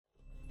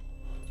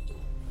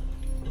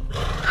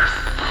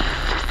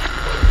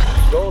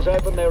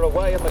doors open, they're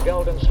away in the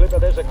Golden Slipper.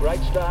 There's a great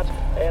start,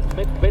 and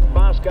Mitt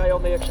Masquet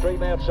on the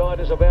extreme outside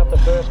is about the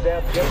first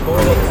out. Jeff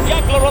Boyle.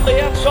 Juggler on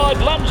the outside,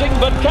 lunging,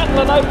 but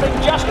Catlin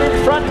opening just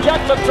in front.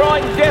 Juggler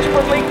trying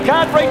desperately,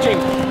 can't reach him.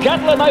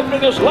 Catlin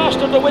opening is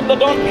lasted to win the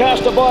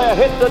Doncaster by a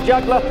head to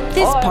Juggler.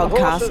 This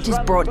podcast is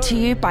brought to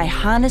you by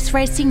Harness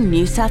Racing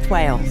New South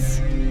Wales.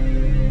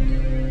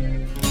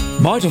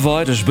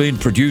 Mitavite has been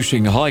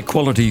producing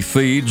high-quality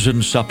feeds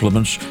and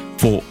supplements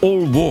for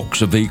all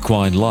walks of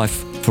equine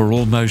life for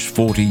almost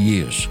 40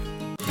 years.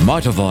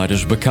 Mitavite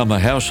has become a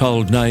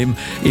household name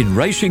in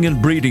racing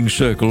and breeding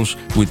circles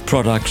with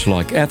products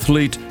like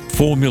Athlete,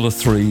 Formula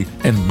 3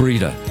 and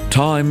Breeder,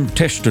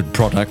 time-tested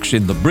products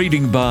in the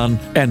breeding barn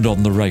and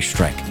on the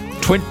racetrack.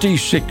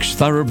 26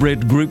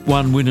 thoroughbred Group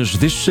 1 winners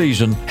this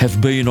season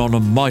have been on a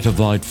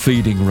Mitavite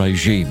feeding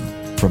regime.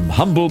 From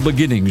humble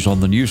beginnings on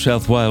the New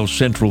South Wales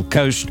Central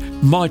Coast,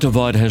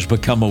 Mitavite has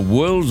become a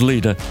world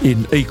leader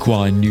in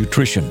equine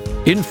nutrition.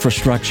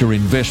 Infrastructure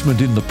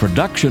investment in the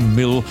production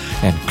mill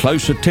and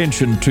close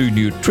attention to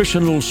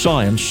nutritional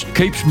science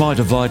keeps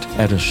Mitavite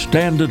at a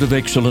standard of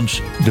excellence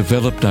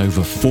developed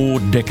over 4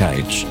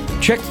 decades.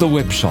 Check the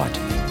website,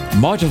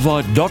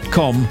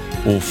 mitavite.com,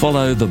 or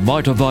follow the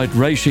Mitavite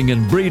Racing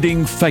and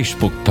Breeding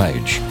Facebook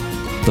page.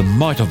 The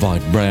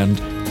Mitavite brand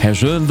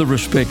has earned the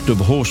respect of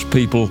horse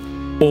people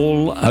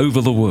all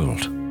over the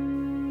world.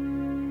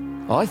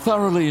 I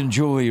thoroughly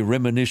enjoy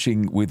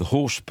reminiscing with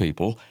horse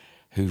people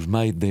who've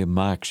made their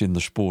marks in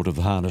the sport of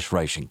harness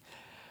racing,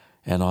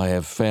 and I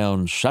have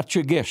found such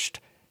a guest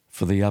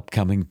for the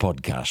upcoming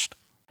podcast.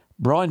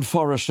 Brian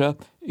Forrester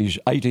is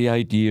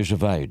 88 years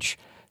of age.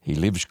 He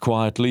lives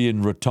quietly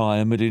in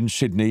retirement in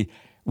Sydney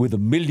with a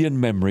million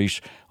memories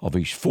of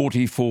his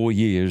 44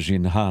 years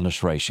in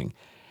harness racing.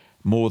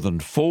 More than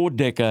 4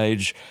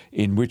 decades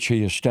in which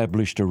he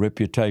established a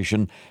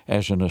reputation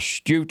as an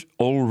astute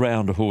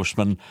all-round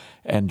horseman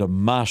and a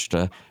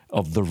master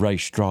of the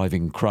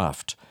race-driving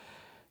craft.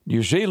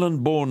 New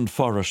Zealand-born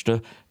Forrester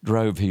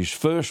drove his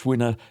first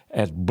winner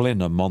at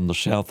Blenheim on the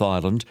South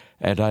Island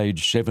at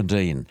age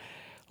 17,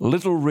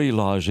 little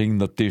realising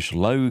that this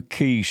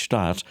low-key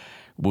start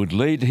would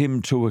lead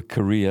him to a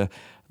career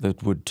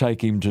that would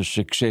take him to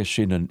success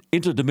in an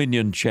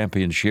Inter-Dominion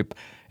Championship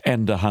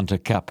and a Hunter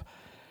Cup.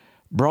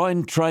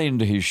 Brian trained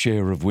his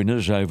share of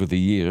winners over the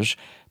years,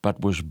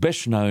 but was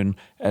best known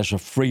as a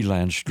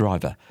freelance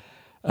driver,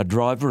 a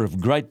driver of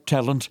great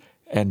talent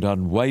and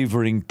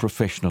unwavering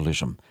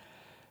professionalism.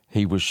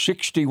 He was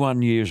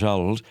 61 years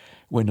old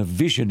when a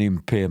vision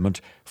impairment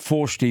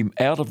forced him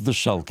out of the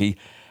sulky,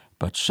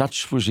 but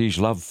such was his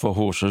love for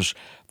horses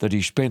that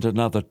he spent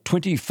another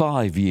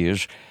 25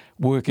 years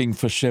working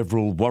for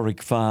several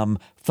Warwick Farm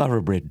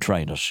thoroughbred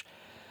trainers.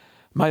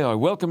 May I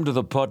welcome to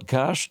the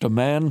podcast a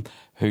man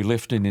who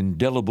left an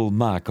indelible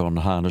mark on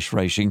harness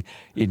racing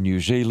in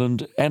New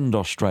Zealand and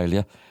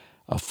Australia,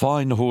 a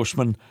fine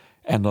horseman,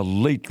 an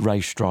elite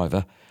race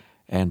driver,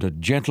 and a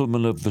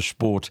gentleman of the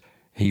sport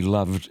he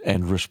loved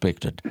and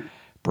respected.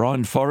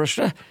 Brian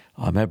Forrester,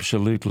 I'm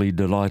absolutely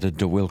delighted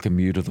to welcome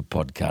you to the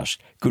podcast.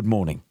 Good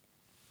morning.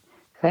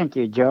 Thank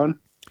you, John.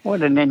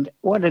 What an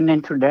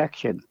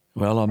introduction.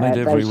 Well, I meant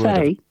every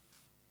word.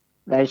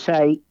 They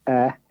say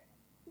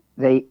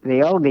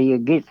the older you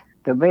get,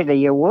 the better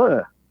you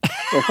were.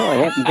 If I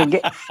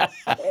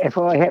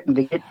happen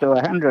to get to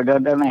 100, I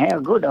don't know how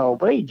good I'll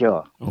be,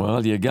 John.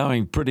 Well, you're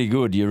going pretty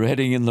good. You're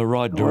heading in the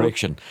right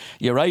direction.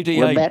 You're 88.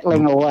 We're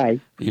battling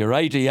away. You're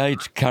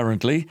 88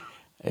 currently.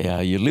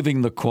 You're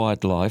living the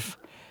quiet life.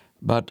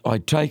 But I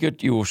take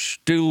it you're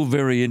still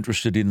very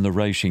interested in the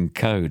racing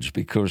codes,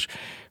 because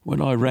when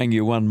I rang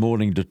you one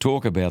morning to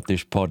talk about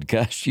this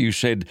podcast, you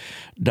said,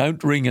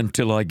 don't ring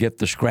until I get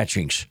the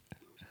scratchings.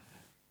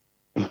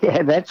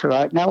 Yeah, that's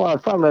right. No, I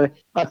follow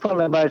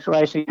both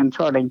racing and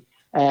trotting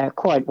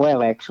quite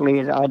well,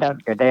 actually. I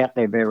don't get out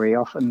there very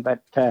often,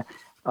 but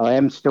I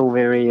am still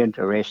very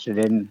interested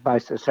in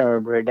both the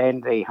thoroughbred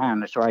and the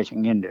harness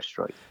racing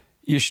industry.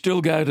 You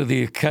still go to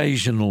the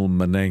occasional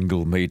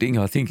Menangle meeting.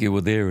 I think you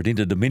were there at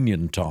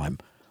Inter-Dominion time.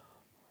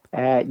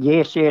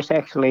 Yes,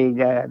 actually,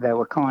 they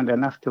were kind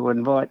enough to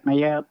invite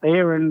me out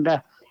there, and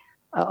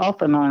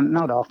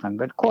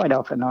quite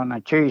often on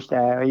a Tuesday,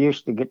 I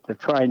used to get the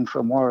train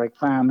from Warwick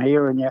Farm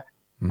here, and you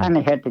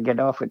only had to get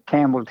off at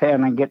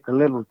Campbelltown and get the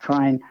little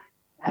train,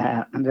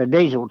 the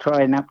diesel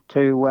train up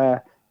to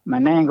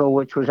Menangle,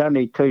 which was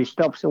only 2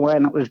 stops away,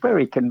 and it was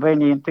very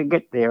convenient to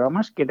get there. I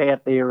must get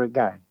out there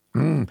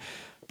again.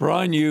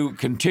 Brian, you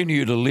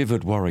continue to live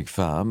at Warwick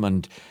Farm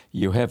and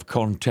you have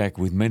contact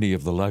with many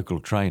of the local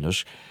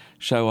trainers,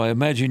 so I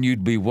imagine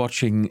you'd be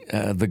watching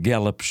the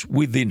gallops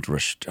with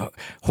interest,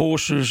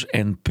 horses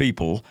and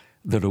people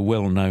that are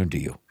well known to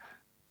you.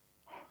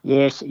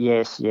 Yes,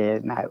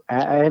 no.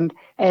 And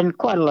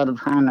quite a lot of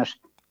harness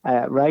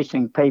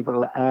racing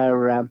people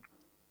are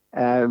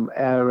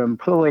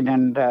employed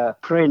and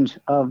friends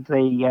of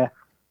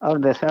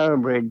the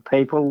thoroughbred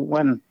people.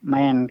 One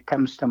man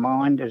comes to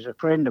mind as a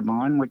friend of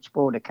mine, which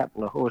bought a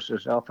couple of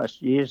horses off us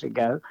years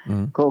ago,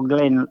 called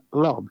Glenn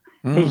Lobb.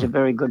 He's a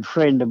very good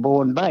friend of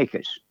Bourne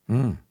Bakers.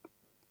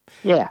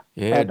 Yeah.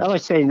 Yeah. I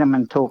see them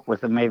and talk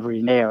with them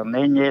every now and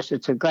then. Yes,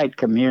 it's a great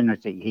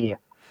community here.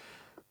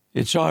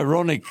 It's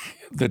ironic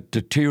that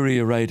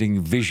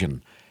deteriorating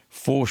vision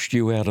forced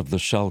you out of the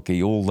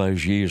sulky all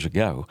those years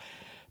ago,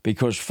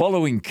 because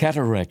following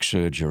cataract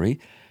surgery,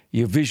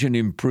 your vision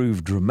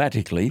improved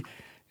dramatically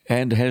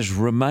and has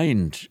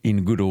remained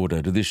in good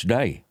order to this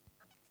day.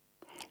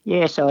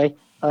 Yes, I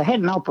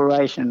had an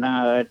operation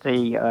at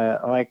the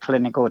eye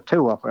clinic, or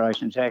two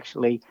operations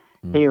actually,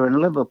 here in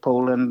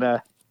Liverpool, and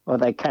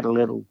they cut a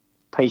little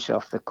piece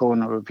off the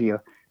corner of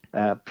your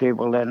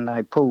pupil and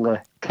they pulled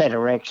the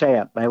cataracts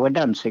out. They were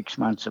done 6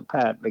 months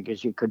apart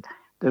because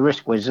the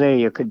risk was there,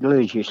 you could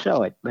lose your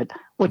sight, but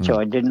which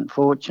I didn't,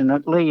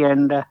 fortunately,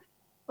 and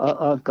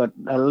I've got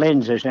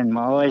lenses in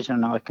my eyes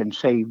and I can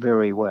see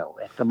very well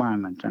at the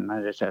moment. And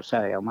as I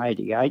say, I'm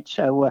 88,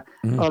 so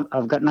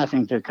I've got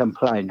nothing to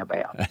complain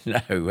about.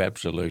 No,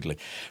 absolutely.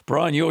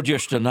 Brian, you're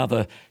just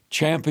another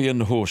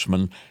champion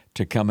horseman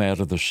to come out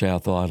of the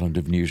South Island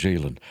of New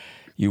Zealand.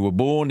 You were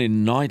born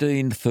in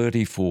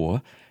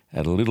 1934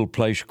 at a little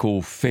place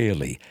called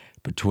Fairlie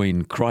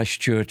between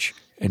Christchurch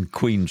and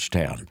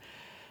Queenstown.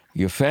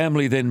 Your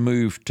family then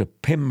moved to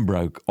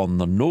Pembroke on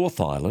the North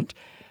Island,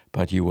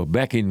 but you were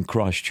back in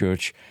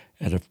Christchurch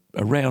at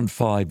around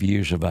 5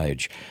 years of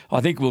age. I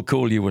think we'll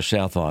call you a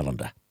South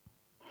Islander.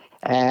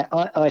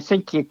 I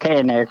think you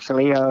can,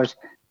 actually. I was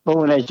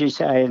born, as you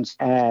say, in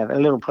a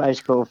little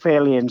place called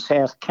Fairlie in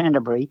South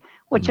Canterbury,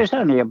 which is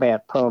only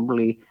about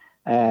probably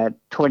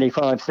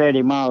 25,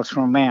 30 miles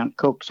from Mount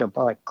Cook, so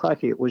by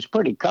crikey, it was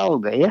pretty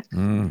cold there.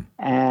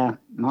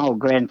 My old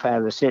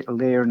grandfather settled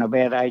there in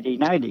about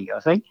 1880, I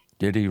think.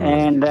 Did he really?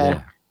 And,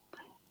 yeah.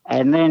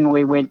 And then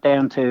we went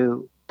down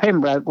to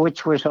Pembroke,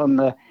 which was on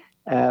the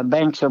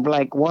banks of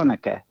Lake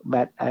Wanaka,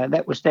 but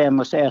that was down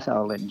the South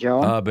Island,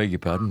 John. I beg your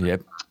pardon,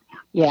 yep.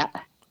 Yeah,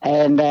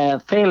 and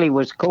Fairlie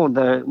was called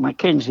the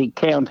Mackenzie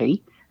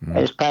County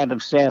as part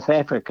of South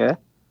Africa,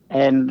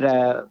 and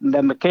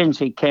the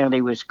Mackenzie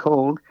County was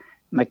called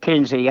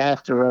Mackenzie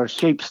after a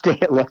sheep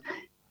stealer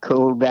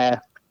called, I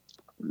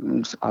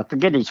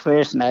forget his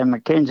first name,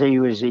 Mackenzie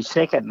was his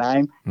second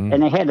name,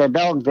 and he had a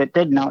dog that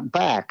did not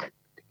bark.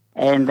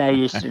 And they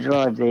used to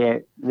drive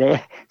their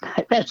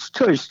that's a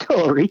true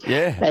story.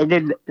 Yeah.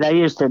 They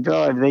used to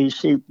drive these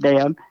sheep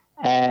down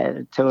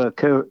to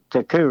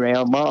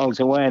Coorau, miles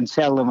away, and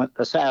sell them at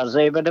the sales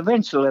there. But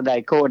eventually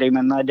they caught him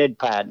and they did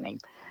pardon him.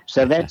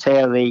 So that's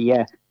how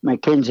the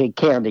Mackenzie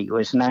County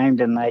was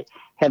named, and they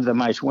have the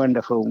most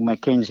wonderful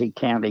Mackenzie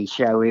County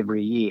show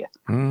every year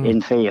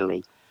in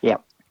Fairlie.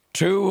 Yep.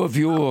 Two of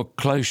your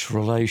close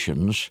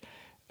relations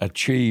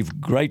achieved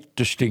great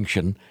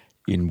distinction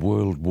in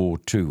World War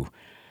II.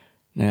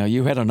 Now,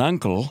 you had an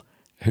uncle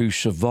who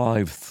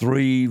survived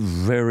 3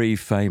 very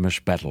famous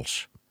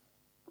battles.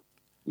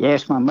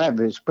 Yes, my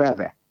mother's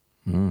brother.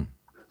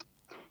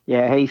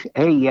 Yeah, he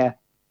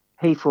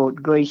fought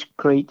Greece,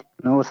 Crete,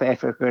 North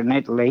Africa and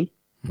Italy,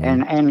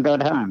 and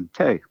got home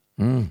too.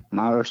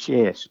 Morris,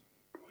 yes.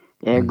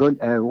 Yeah, good,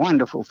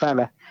 wonderful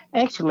fella.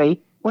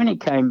 Actually, when he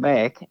came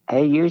back,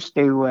 he used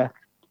to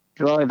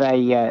drive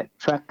a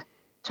truck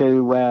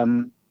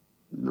to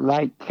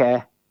Lake...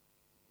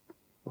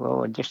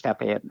 just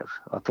up out of,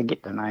 I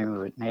forget the name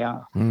of it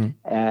now,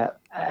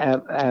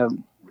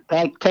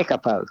 Lake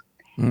Tekapo.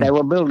 They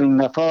were building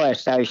the fire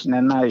station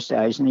in those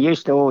days, and he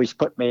used to always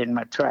put me in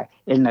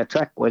the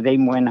truck with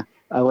him when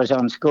I was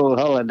on school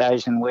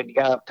holidays, and we'd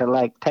go up to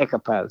Lake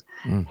Tekapo.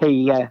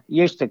 He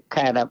used to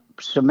cut up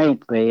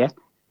cement there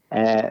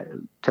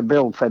to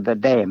build for the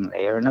dam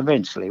there, and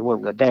eventually,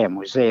 the dam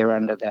was there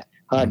under the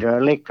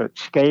hydroelectric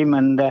scheme,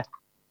 and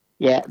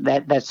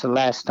that's the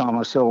last time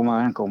I saw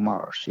my Uncle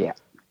Morris, yeah.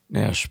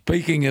 Now,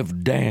 speaking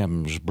of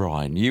dams,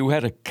 Brian, you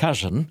had a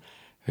cousin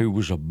who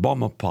was a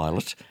bomber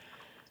pilot,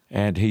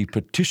 and he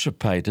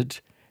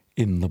participated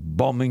in the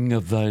bombing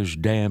of those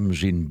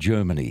dams in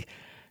Germany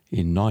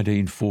in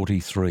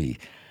 1943.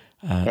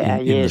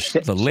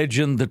 The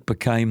legend that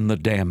became the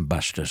Dam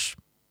Busters.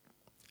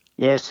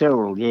 Yes,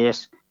 Cyril,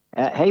 yes.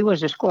 He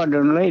was a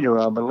squadron leader,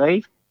 I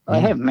believe. I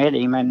have met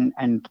him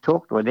and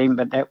talked with him,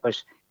 but that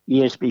was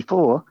years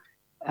before.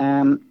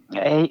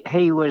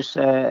 He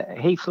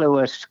flew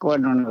a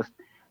squadron of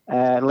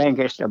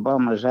Lancaster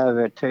bombers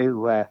over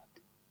to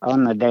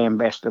on the Dam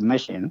Buster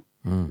mission.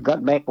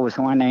 Got back with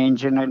one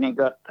engine, and he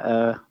got.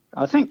 I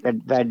think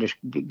that they just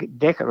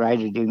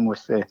decorated him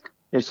with the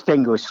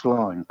Distinguished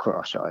Flying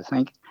Cross. I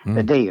think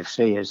the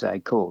DFC, as they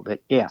called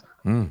it. Yeah.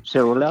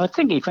 So I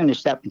think he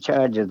finished up in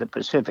charge of the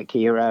Pacific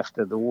here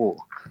after the war,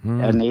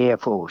 and the Air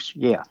Force.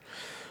 Yeah.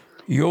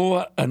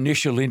 Your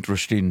initial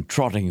interest in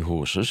trotting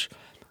horses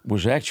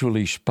was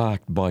actually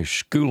sparked by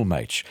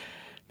schoolmates.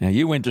 Now,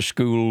 you went to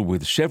school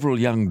with several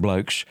young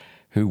blokes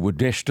who were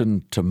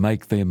destined to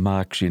make their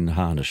marks in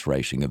harness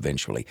racing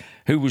eventually.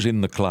 Who was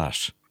in the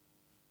class?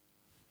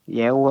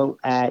 Yeah, well,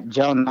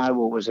 John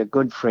Noble was a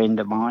good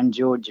friend of mine,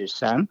 George's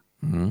son,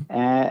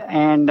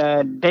 and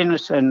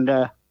Dennis and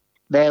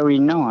Barry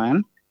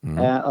Nyam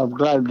of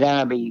Globe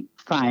Derby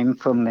fame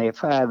from their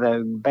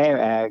father,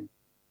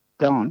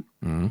 Don.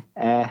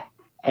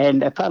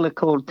 and a fella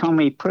called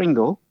Tommy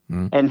Pringle,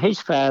 and his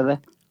father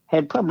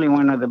had probably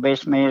one of the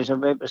best mares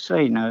I've ever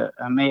seen, a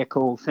mare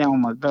called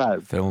Thelma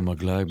Globe. Thelma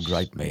Globe,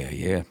 great mare,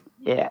 yeah.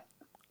 Yeah.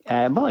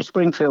 By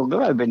Springfield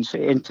Globe,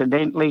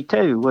 incidentally,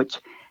 too, which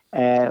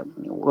he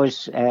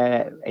was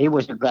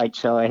a great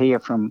sire here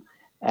from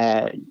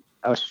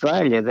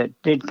Australia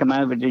that did come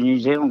over to New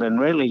Zealand and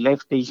really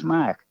left his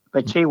mark.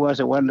 But she was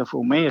a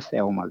wonderful mare,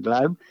 Thelma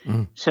Globe.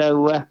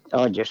 So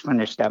I just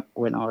finished up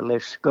when I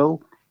left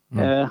school,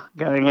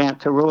 going out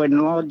to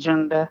Roydon Lodge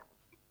and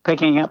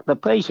picking up the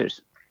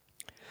pieces.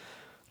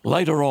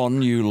 Later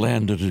on, you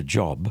landed a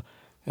job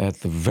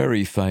at the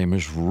very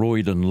famous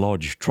Roydon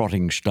Lodge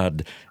trotting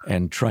stud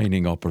and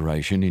training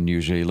operation in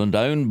New Zealand,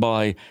 owned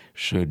by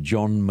Sir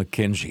John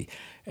Mackenzie.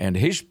 And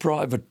his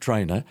private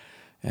trainer,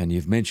 and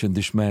you've mentioned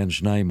this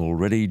man's name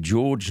already,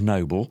 George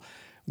Noble,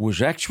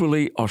 was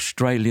actually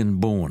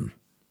Australian-born.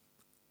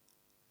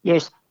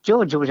 Yes,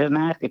 George was an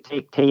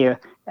architect here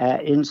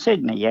in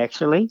Sydney,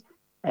 actually,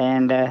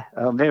 and a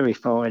very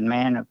fine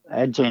man,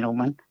 a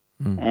gentleman,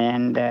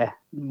 and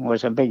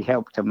was a big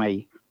help to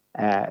me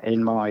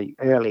in my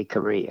early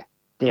career,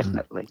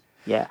 definitely.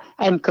 Yeah,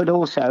 and could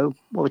also,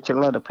 which a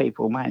lot of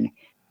people may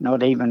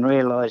not even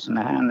realise in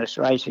the harness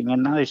racing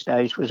in those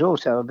days, was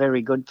also a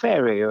very good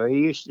farrier. He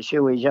used to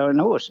shoe his own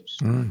horses.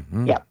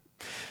 Yeah.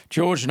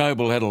 George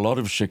Noble had a lot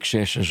of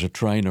success as a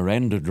trainer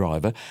and a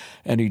driver,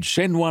 and he'd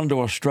send one to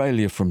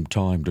Australia from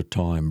time to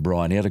time,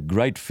 Brian. He had a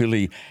great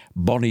filly,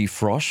 Bonnie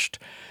Frost,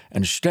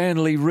 and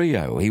Stanley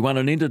Rio. He won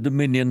an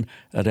Inter-Dominion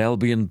at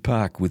Albion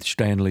Park with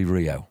Stanley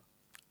Rio.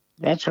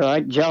 That's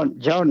right. John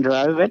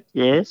drove it,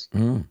 yes.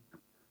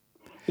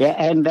 Yeah,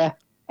 and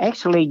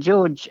actually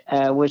George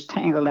was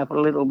tangled up a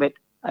little bit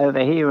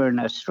over here in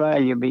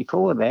Australia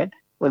before that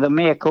with a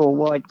mare called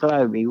White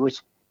Globe. He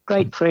was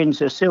great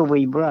friends of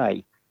Sylvie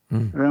Bray.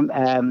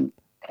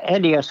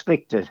 Adios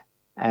Victor,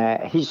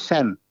 his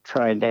son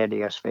trained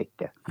Adios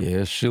Victor.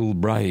 Yeah, Sil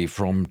Bray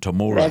from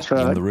Temora That's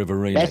right. in the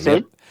Riverina. That's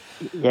it.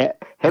 Yeah,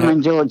 him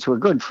and George were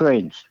good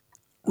friends.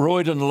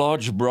 Roydon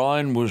Lodge,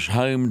 Brian, was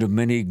home to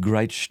many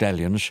great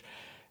stallions,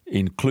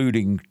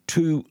 including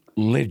two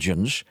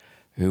legends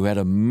who had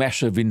a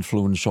massive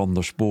influence on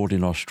the sport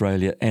in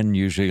Australia and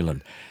New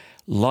Zealand,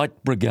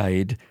 Light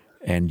Brigade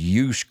and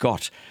Hugh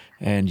Scott.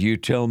 And you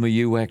tell me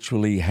you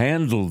actually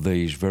handled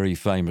these very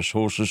famous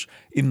horses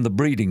in the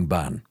breeding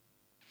barn.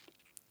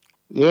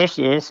 Yes.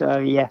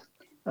 I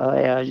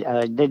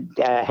did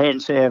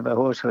hand serve a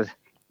horse with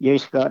Hugh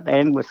Scott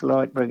and with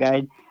Light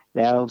Brigade.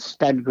 The old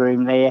stud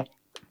groom there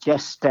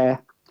just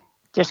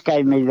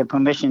gave me the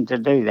permission to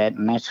do that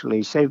and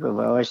actually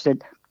supervised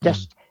it,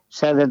 just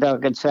so that I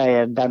could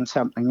say I'd done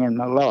something in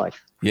my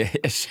life.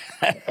 Yes.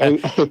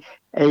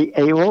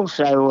 He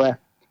also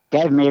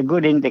gave me a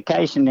good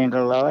indication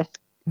into life.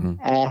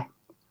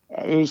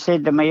 He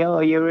said to me,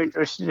 "Oh, you're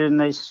interested in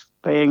this,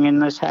 being in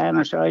this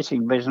harness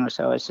racing business,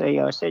 I see."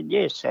 I said,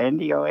 "Yes,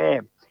 Sandy, I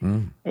am."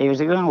 He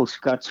was a good old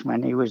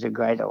Scotsman. He was a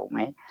great old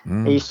man.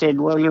 He said,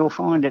 "Well, you'll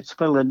find it's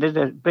full of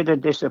bit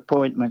of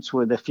disappointments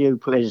with a few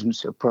pleasant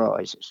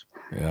surprises."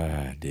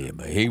 Ah, dear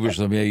me. He was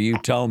the man. You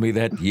told me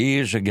that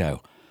years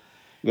ago.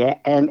 Yeah,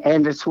 and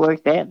it's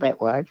worked out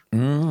that way.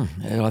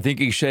 I think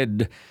he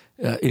said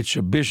it's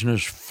a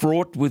business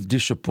fraught with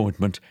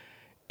disappointment,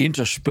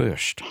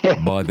 interspersed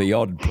by the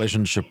odd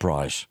pleasant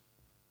surprise.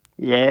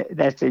 Yeah,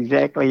 that's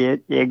exactly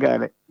it. You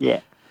got it.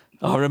 Yeah.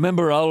 I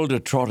remember older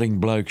trotting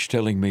blokes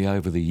telling me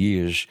over the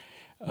years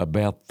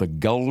about the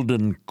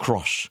Golden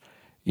Cross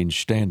in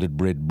standard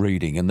bred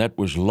breeding, and that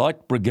was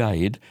Light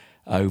Brigade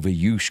over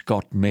Hugh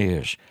Scott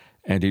mares,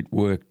 and it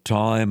worked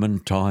time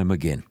and time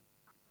again.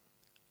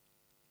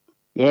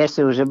 Yes,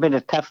 there was a bit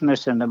of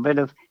toughness and a bit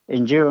of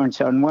endurance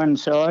on one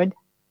side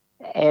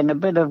and a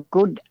bit of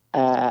good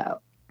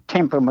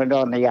temperament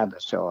on the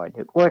other side.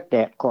 It worked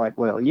out quite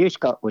well. Hugh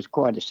Scott was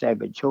quite a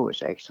savage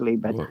horse, actually,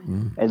 but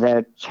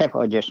the chap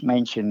I just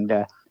mentioned,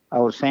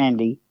 old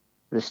Sandy,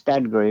 the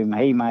stud groom,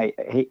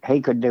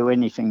 he could do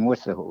anything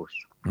with the horse.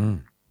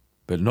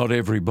 But not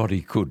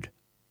everybody could.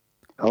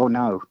 Oh,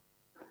 no.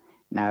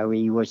 No,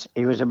 he was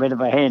a bit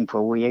of a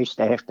handful. We used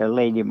to have to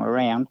lead him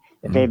around.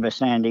 If ever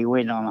Sandy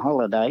went on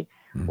holiday,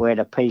 we had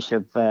a piece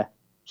of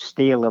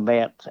steel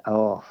about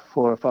 4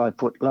 or 5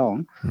 foot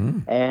long,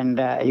 and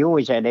he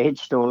always had a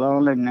headstall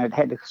on, and it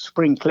had a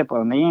spring clip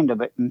on the end of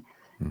it, and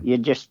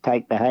you'd just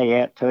take the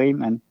hay out to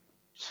him, and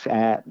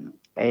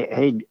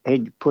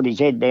he'd put his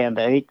head down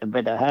to eat a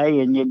bit of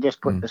hay, and you'd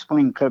just put the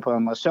spring clip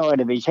on the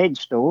side of his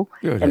headstall,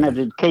 and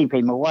it'd keep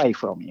him away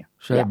from you.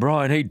 So,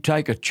 Brian, he'd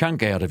take a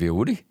chunk out of you,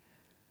 would he?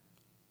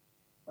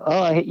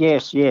 Oh,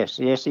 yes.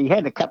 He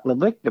had a couple of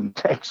victims,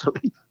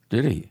 actually.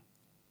 Did he?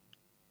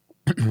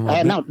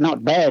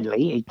 Not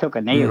badly. He took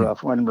an ear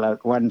off one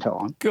bloke one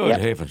time.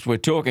 Good heavens. We're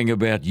talking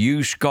about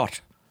Hugh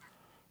Scott.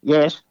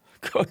 Yes.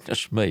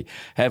 Goodness me.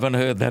 Haven't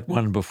heard that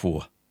one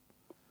before.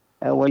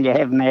 Well, you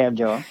have now,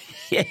 John.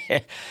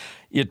 Yeah.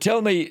 You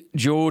tell me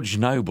George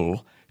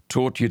Noble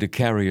taught you to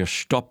carry a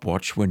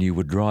stopwatch when you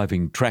were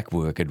driving track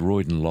work at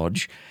Roydon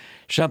Lodge,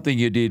 something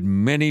you did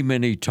many,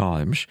 many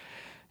times.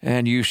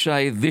 and you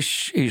say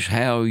this is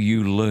how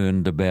you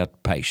learned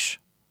about pace.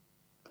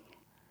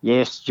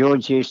 Yes,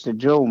 George used to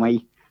drill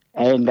me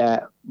and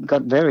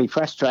got very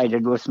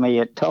frustrated with me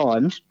at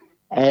times.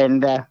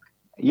 And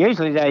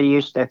usually they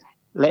used to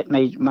let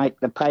me make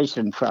the pace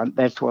in front.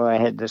 That's why I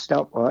had the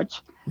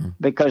stopwatch,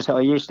 because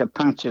I used to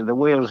puncture the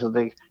wheels of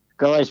the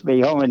guys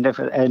behind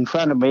in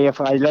front of me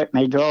if I let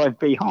me drive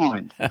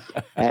behind.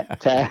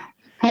 That's a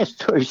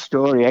true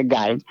story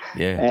again.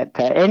 Yeah.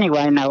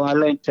 Anyway, no, I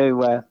learnt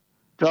to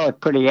drive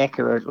pretty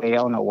accurately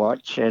on a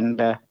watch,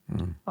 and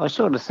I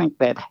sort of think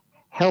that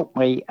helped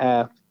me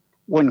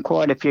win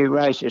quite a few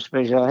races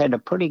because I had a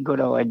pretty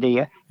good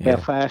idea how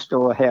fast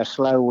or how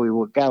slow we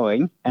were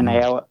going, and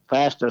how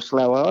fast or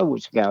slow I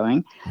was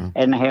going,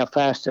 and how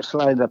fast or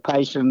slow the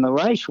pace in the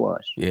race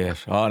was.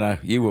 Yes, I know.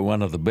 You were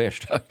one of the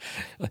best.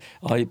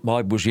 I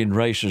was in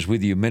races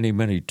with you many,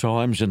 many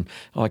times, and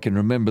I can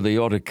remember the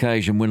odd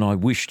occasion when I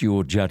wished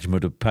your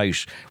judgment of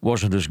pace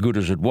wasn't as good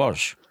as it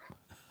was.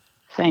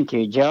 Thank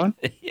you, John.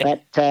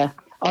 But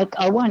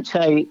I won't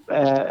say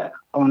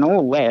on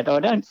all that,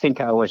 I don't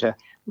think I was a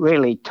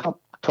really top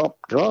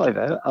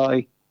driver.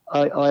 I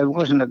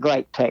wasn't a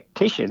great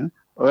tactician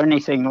or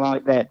anything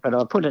like that, but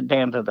I put it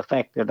down to the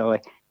fact that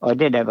I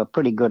did have a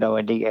pretty good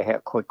idea how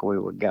quick we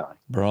were going.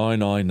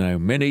 Brian, I know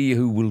many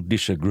who will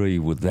disagree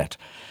with that.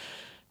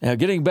 Now,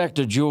 getting back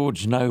to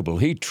George Noble,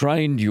 he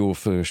trained your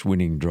first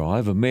winning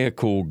drive, a mare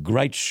called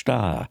Great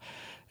Star,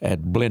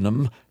 at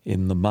Blenheim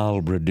in the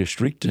Marlborough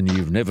district, and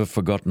you've never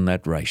forgotten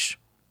that race.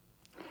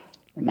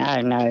 No.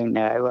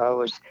 I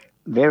was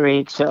very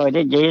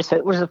excited. Yes,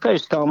 it was the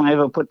first time I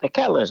ever put the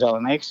colours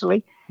on,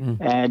 actually.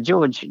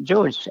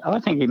 George, I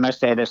think he must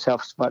have had a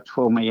soft spot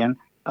for me, and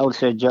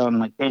also John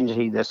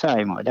McKenzie the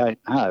same, I don't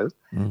know.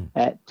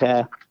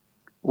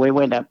 We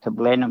went up to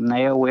Blenheim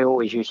there. We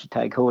always used to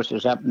take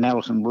horses up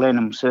Nelson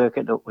Blenheim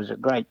circuit. It was a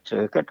great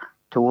circuit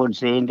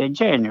towards the end of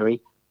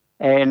January.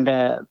 And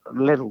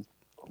little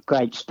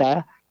Great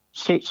Star,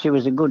 she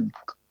was a good,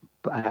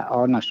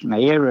 honest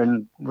mare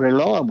and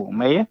reliable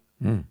mare.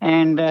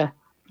 And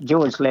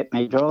George let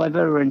me drive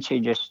her, and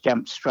she just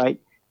jumped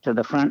straight to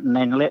the front and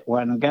then let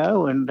one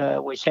go. And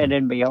we sat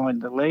in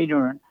behind the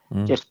leader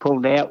and just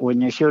pulled out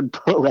when you should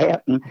pull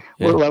out. And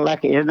we were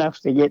lucky enough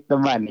to get the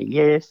money.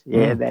 Yes,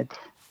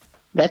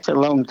 that's a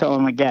long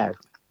time ago.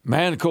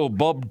 Man called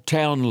Bob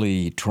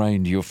Townley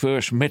trained your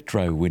first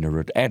Metro winner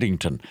at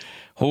Addington.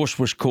 Horse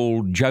was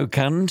called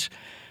Jocund,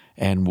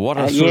 and what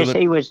a thrill! Yes,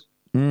 he was.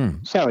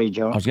 Sorry,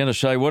 John. I was going to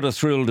say, what a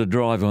thrill to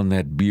drive on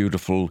that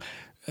beautiful,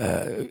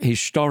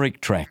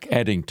 historic track,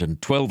 Addington,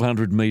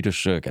 1,200-metre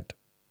circuit.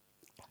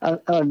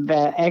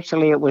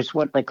 Actually, it was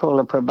what they call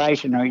a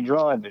probationary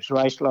drivers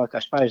race, like I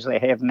suppose they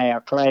have now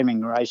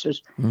claiming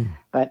races.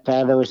 But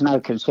there was no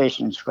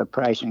concessions for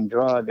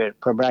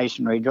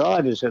probationary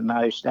drivers in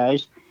those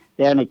days.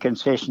 The only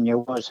concession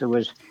was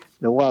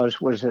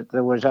that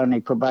there was only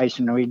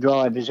probationary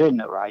drivers in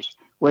the race.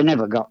 We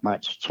never got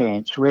much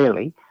chance,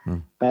 really.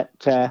 But,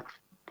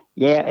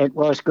 it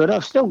was good.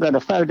 I've still got a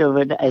photo of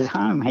it at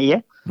home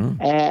here.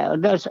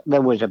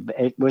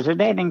 It was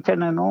at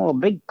Addington and all, a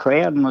big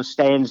crowd in the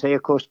stands there,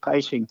 of course,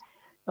 pacing.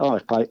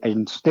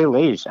 And still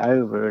is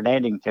over at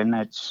Addington.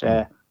 It's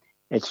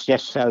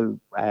just so,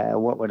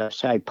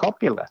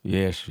 popular.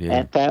 Yes,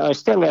 yeah. I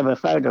still have a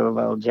photo of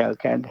old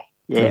Jocund.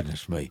 Yeah.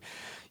 Goodness me.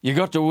 You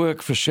got to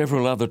work for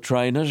several other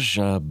trainers,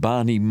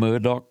 Barney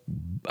Murdoch,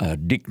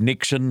 Dick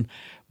Nixon,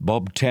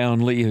 Bob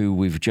Townley, who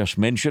we've just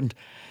mentioned,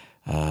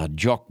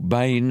 Jock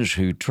Baines,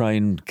 who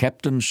trained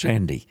Captain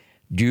Sandy,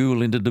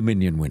 Duel into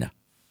Dominion winner.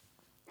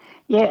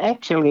 Yeah,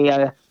 actually,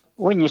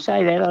 when you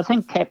say that, I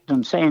think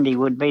Captain Sandy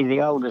would be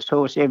the oldest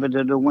horse ever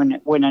to win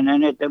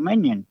in a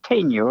Dominion,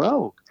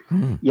 10-year-old.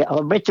 Yeah,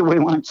 I bet you we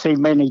won't see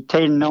many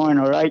 10, 9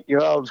 or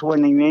 8-year-olds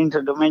winning the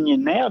Inter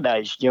Dominion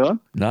nowadays, John.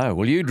 No,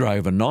 well, you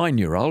drove a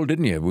 9-year-old,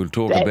 didn't you? We'll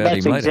talk about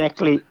him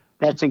later.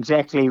 That's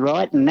exactly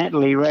right. And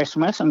Natalie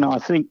Rasmussen, I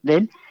think,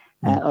 did.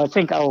 I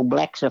think old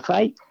Blacks of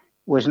Fate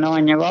was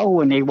 9-year-old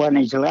when he won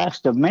his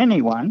last of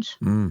many ones.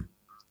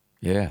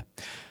 Yeah.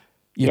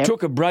 You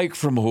took a break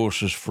from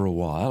horses for a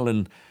while,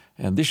 and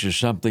this is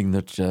something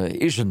that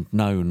isn't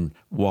known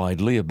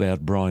widely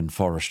about Brian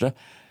Forrester.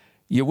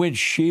 You went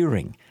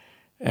shearing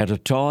at a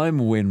time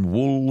when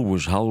wool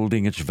was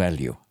holding its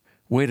value.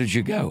 Where did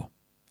you go?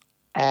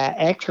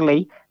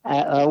 Actually,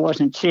 I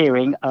wasn't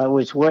shearing. I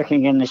was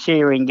working in the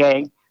shearing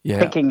gang,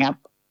 picking up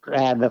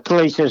the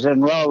fleeces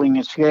and rolling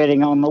and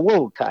skirting on the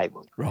wool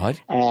table.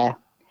 Right.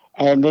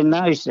 And in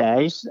those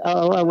days,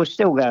 I was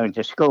still going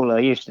to school. I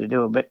used to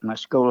do a bit in my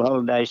school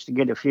holidays to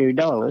get a few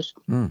dollars.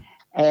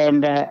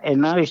 And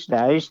in those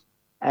days,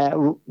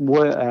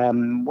 wool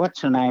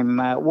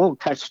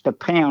touched a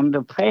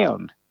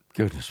pound.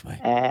 Goodness me.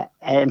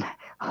 And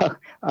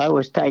I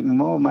was taking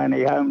more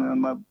money home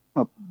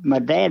than my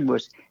dad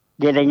was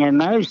getting in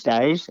those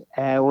days.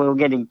 We were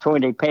getting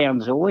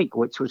 £20 a week,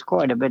 which was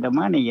quite a bit of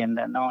money in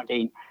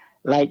the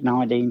late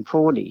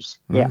 1940s.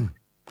 But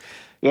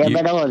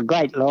it was a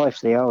great life,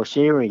 the old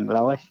shearing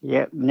life.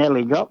 Yeah,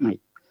 nearly got me.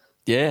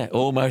 Yeah,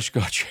 almost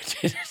got you.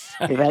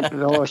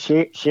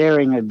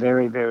 Sharing is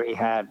very, very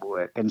hard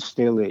work and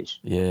still is.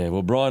 Yeah,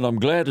 well, Brian, I'm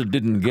glad it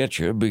didn't get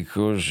you,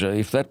 because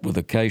if that were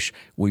the case,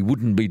 we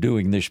wouldn't be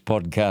doing this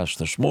podcast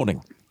this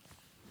morning.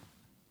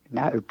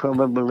 No,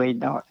 probably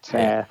not.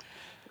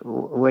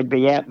 We'd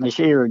be out in the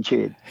shearing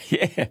shed.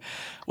 Yeah.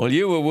 Well,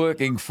 you were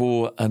working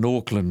for an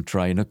Auckland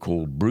trainer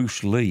called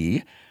Bruce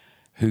Lee,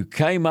 who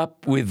came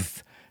up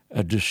with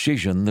a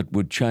decision that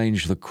would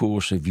change the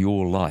course of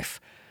your life.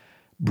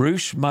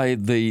 Bruce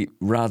made the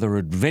rather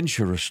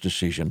adventurous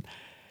decision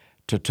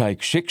to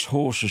take 6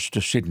 horses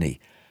to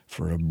Sydney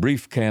for a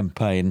brief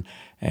campaign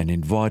and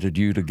invited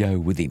you to go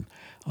with him.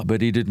 I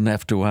bet he didn't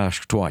have to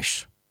ask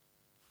twice.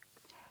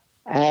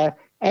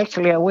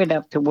 Actually, I went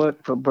up to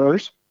work for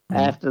Bruce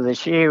after the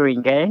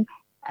shearing game,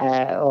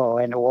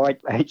 in a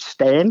white weight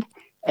stand,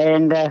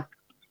 and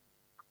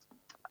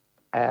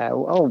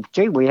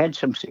we had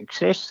some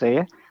success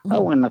there. I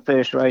won the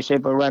first race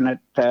ever run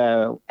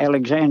at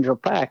Alexandra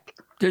Park.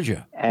 Did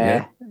you?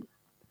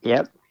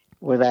 Yep,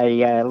 with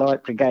a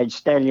light brigade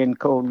stallion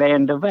called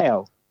Dan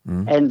Duval,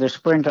 and the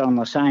sprint on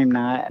the same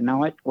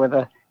night with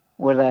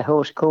a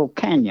horse called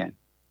Canyon.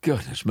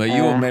 Goodness me,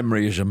 your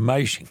memory is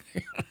amazing.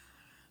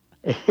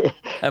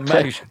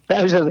 Amazing.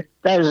 Those are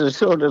the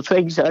sort of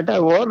things I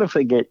don't want to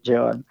forget,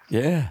 John.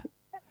 Yeah.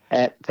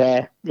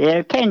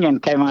 Canyon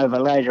came over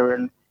later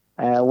and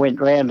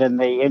went round in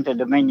the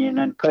Inter-Dominion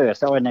in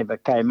Perth. I never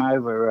came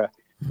over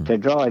to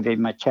drive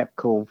him. A chap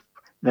called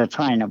the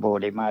trainer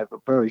brought him over,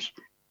 Bruce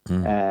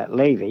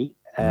Levy,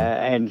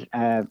 and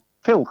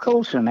Phil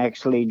Coulson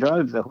actually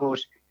drove the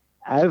horse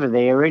over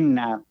there in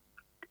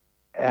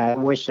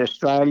West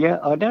Australia.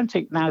 I don't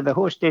think, the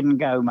horse didn't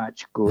go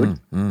much good.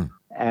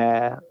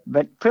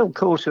 But Phil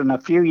Coulson, a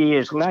few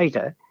years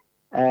later,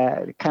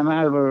 came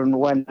over and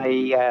won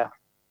the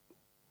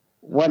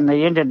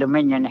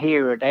Inter-Dominion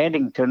here at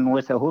Addington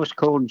with a horse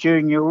called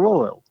Junior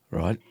Royal.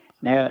 Right.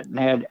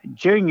 Now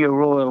Junior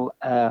Royal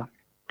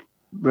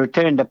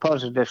returned a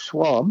positive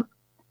swab,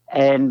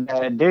 and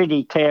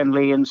Dirty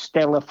Townley and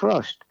Stella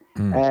Frost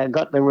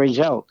got the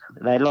result.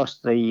 They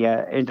lost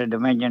the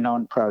Inter-Dominion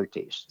on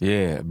protest.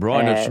 Yeah,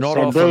 Brian, it's not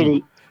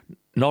often...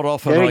 Not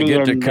often I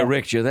get to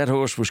correct you. That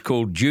horse was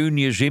called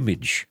Junior's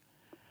Image.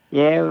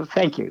 Yeah,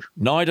 thank you.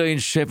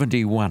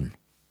 1971.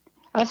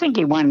 I think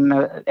he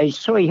won his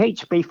 3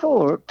 heats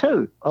before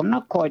too. I'm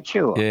not quite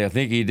sure. Yeah, I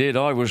think he did.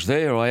 I was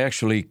there. I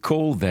actually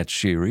called that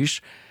series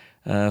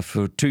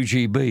for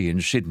 2GB in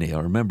Sydney. I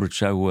remember it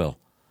so well.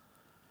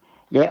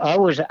 Yeah, I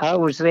was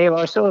there.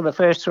 I saw the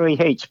first 3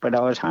 heats, but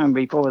I was home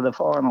before the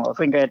final. I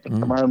think I had to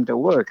come home to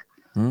work.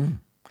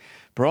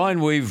 Brian,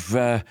 we've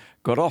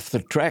got off the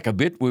track a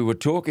bit. We were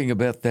talking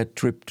about that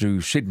trip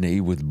to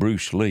Sydney with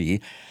Bruce Lee,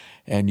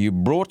 and you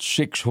brought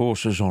 6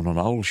 horses on an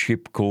old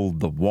ship called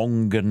the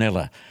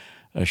Wonganella,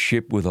 a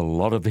ship with a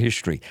lot of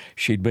history.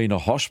 She'd been a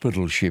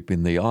hospital ship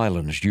in the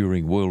islands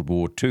during World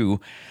War II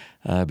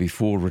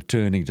before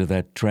returning to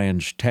that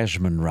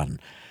Trans-Tasman run.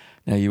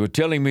 Now, you were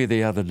telling me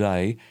the other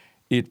day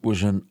it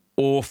was an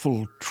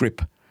awful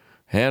trip.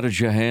 How did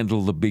you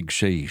handle the big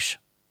seas?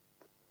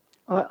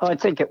 I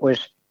think it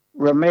was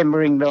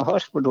remembering the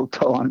hospital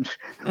times.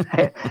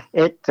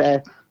 It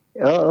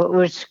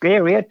was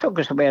scary. It took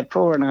us about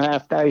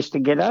 4.5 days to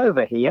get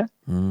over here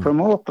from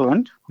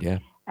Auckland. Yeah.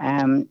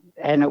 And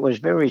it was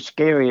very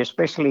scary,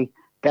 especially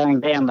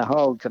going down the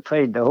hold to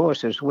feed the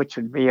horses, which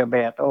would be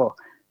about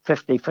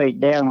 50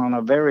 feet down on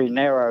a very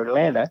narrow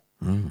ladder.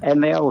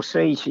 And the old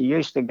sea,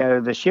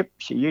 the ship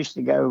used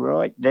to go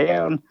right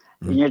down.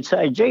 And you'd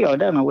say, gee, I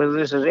don't know whether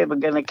this is ever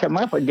going to come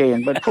up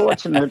again. But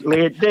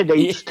fortunately, it did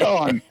each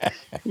time.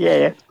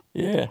 Yeah.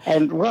 Yeah.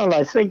 And while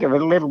I think of a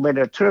little bit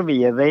of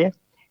trivia there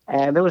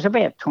was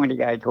about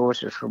 28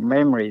 horses from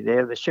memory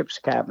there. The ship's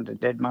carpenter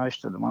did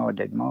most of them. I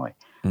did my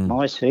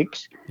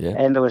 6. Yeah.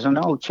 And there was an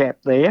old chap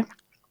there.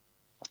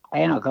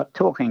 And I got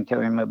talking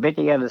to him a bit.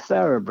 He had a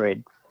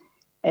thoroughbred.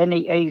 And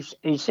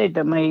he said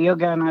to me, you're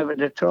going over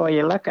to try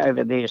your luck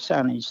over there,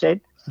 son, he said.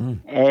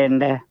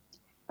 And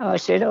I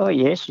said, oh,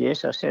 yes.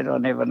 I said, I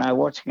never know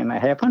what's going to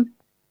happen.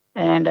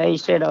 And he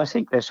said, I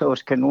think this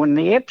horse can win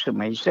the Epsom,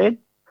 he said.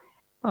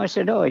 I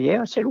said, oh,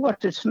 yeah. I said,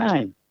 what's its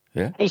name?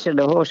 Yeah. He said,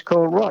 a horse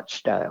called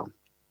Rochdale.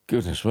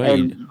 Goodness me.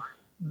 And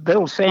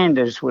Bill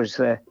Sanders was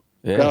the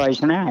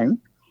guy's name,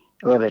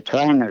 or the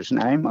trainer's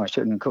name. I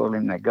shouldn't call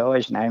him the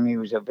guy's name. He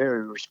was a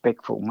very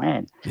respectful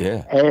man.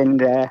 Yeah.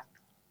 And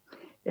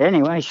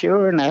anyway,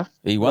 sure enough,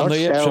 he won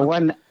the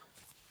Epsom.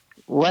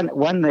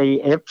 Won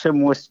the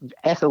Epsom with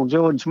Athol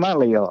George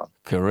Mully on.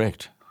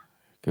 Correct.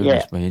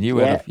 Goodness me. And you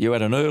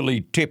had an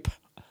early tip.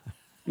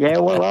 Yeah,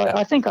 well,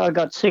 I think I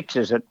got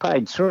 6s. It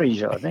paid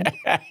 3s, I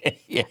think.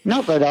 Yeah.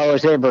 Not that I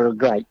was ever a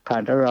great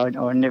punter. I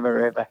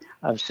never ever.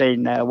 I've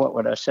seen, what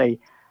would I say?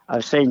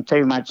 I've seen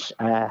too much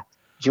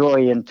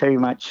joy and too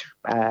much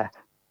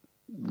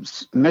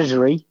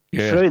misery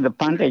through the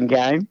punting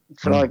game.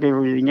 It's like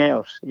everything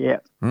else, yeah.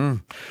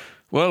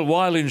 Well,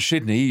 while in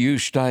Sydney, you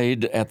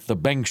stayed at the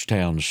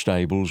Bankstown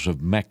stables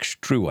of Max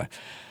Truer,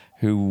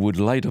 who would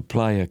later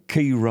play a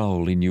key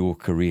role in your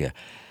career.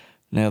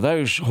 Now,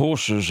 those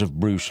horses of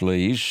Bruce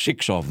Lee's,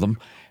 6 of them,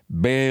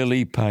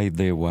 barely paid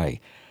their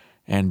way.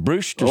 And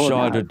Bruce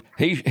decided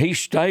he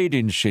stayed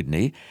in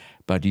Sydney,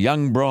 but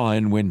young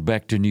Brian went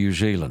back to New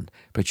Zealand.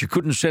 But you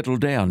couldn't settle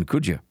down,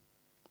 could you?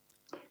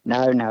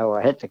 No,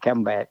 I had to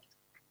come back.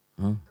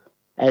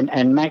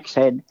 And Max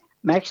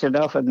had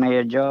offered me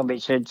a job. He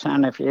said,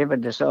 "Son, if you ever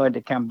decide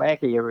to come back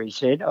here," he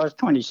said, I was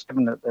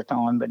 27 at the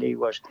time, but he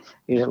was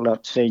a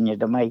lot senior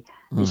to me.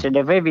 He said,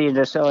 "If ever you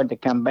decide to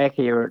come back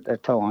here at the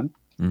time,"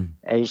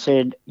 he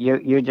said,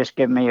 you just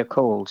give me a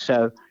call.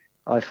 So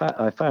I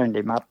phoned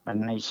him up,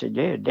 and he said,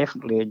 "Yeah,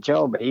 definitely a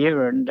job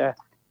here," and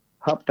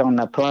hopped on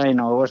the plane.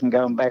 I wasn't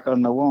going back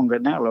on the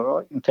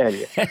Wanganella, I can tell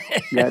you.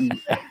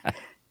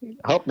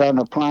 Hopped on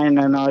a plane,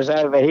 and I was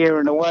over here,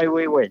 and away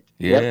we went.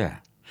 Yeah. Yep.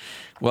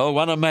 Well,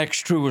 one of Max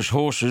True's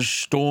horses,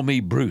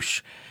 Stormy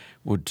Bruce,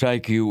 would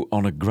take you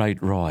on a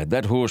great ride.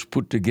 That horse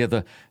put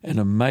together an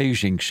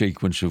amazing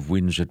sequence of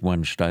wins at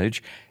one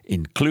stage,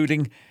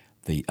 including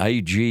the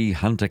AG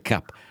Hunter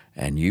Cup,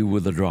 and you were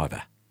the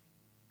driver.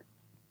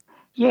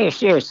 Yes,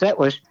 that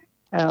was,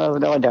 I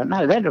don't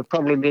know, that would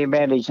probably be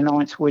about his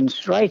 9th win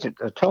straight at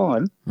the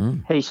time.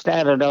 He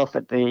started off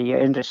at the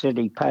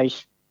Intercity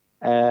Pace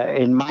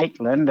in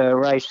Maitland, a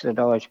race that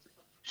I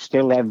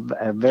still have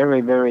very,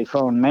 very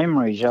fond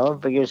memories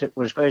of, because it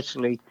was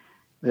virtually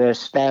the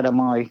start of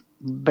my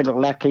bit of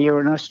luck here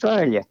in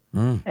Australia.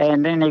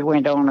 And then he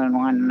went on and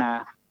won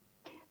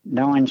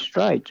 9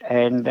 straight.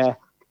 And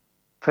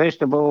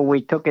first of all,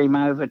 we took him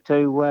over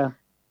to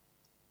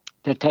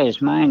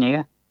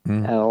Tasmania.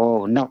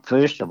 Or not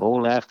first of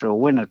all, after a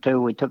win or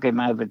two, we took him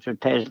over to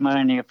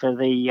Tasmania for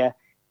the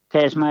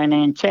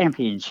Tasmanian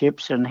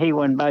Championships, and he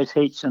won both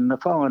heats in the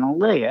final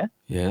there.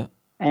 Yeah.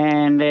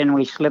 And then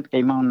we slipped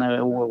him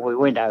we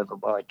went over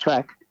by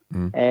truck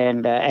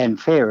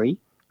and ferry.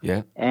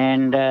 Yeah.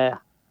 And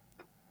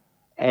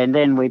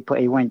then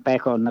he went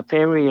back on the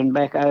ferry and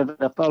back over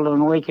the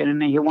following weekend,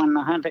 and he won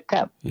the Hunter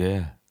Cup.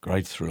 Yeah,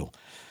 great thrill.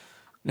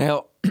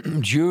 Now,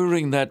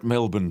 during that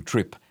Melbourne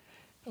trip,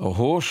 a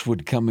horse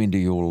would come into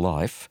your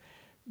life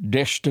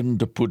destined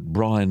to put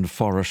Brian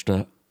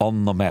Forrester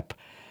on the map.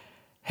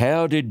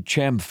 How did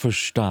Champfort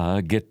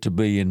Star get to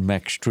be in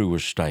Max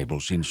True's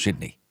stables in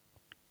Sydney?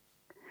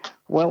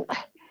 Well,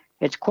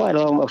 it's quite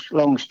a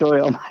long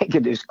story. I'll make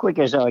it as quick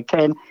as I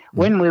can.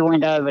 When we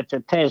went over to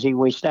Tassie,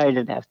 we stayed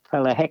at a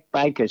fella Heck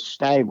Baker's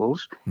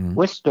stables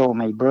with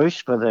Stormy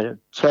Bruce for the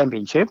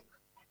championship,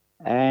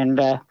 and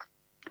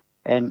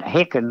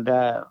Heck and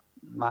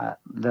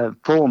the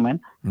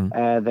foreman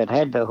that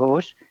had the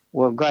horse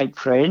were great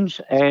friends,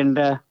 and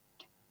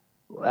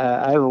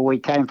over we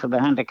came for the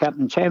Hunter Cup,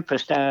 and Champfort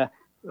Star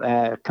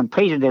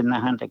competed in the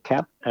Hunter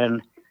Cup,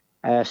 and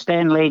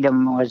Stan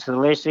Leadham was the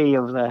lessee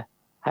of the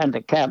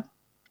Hunter Cup,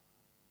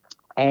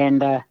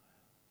 and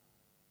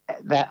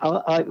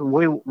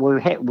we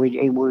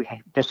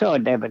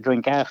decided to have a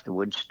drink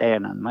afterwards,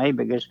 Stan and me,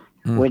 because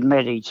we'd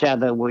met each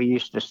other. We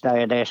used to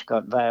stay at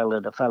Ascot Vale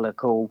at a fella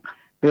called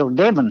Bill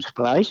Devon's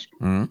place.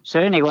 So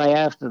anyway,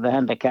 after the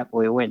Hunter Cup,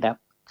 we went up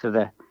to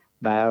the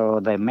bar,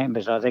 or the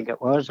members, I think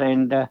it was,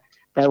 and they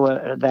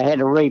had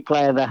a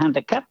replay of the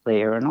Hunter Cup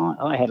there, and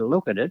I had a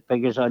look at it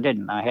because I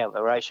didn't know how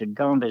the race had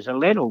gone. There's a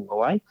lead all the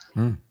way.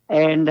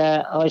 And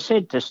I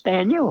said to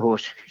Stan, "Your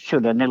horse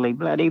should have nearly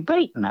bloody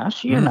beaten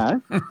us, you know."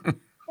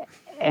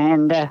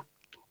 And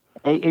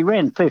he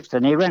ran 5th,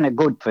 and he ran a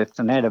good 5th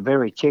and had a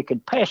very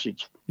checkered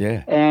passage.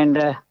 Yeah.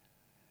 And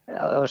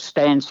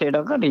Stan said,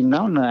 "I got him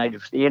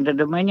nominated for the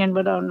Inter-Dominion,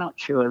 but I'm not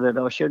sure that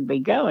I should be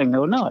going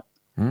or not."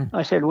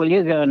 I said, "Well,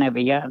 you go and have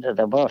a yarn to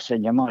the boss,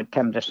 and you might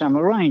come to some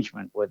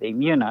arrangement with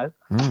him, you know."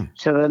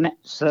 So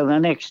the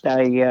next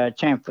day,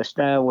 Champfort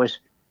Star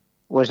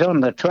was on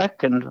the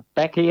truck, and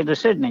back here to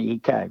Sydney he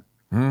came.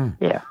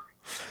 Yeah.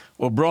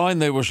 Well, Brian,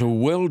 there was a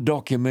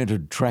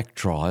well-documented track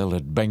trial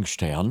at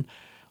Bankstown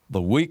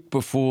the week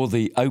before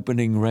the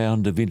opening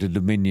round of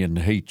Inter-Dominion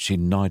heats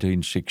in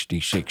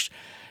 1966.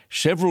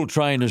 Several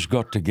trainers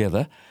got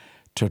together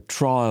to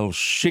trial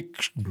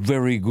 6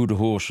 very good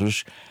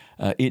horses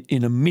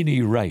in a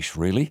mini race,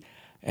 really,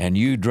 and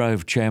you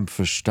drove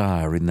Champfort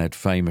Star in that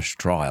famous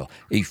trial.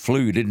 He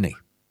flew, didn't he?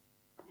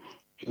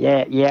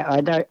 Yeah,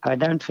 I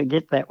don't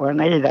forget that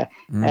one either.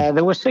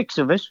 There were 6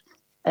 of us.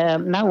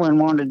 No one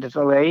wanted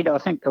to lead. I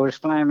think there was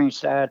Flaming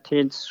Star,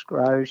 Tenth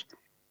Scrooge,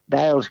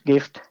 Dale's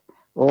Gift,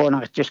 and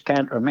I just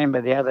can't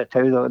remember the other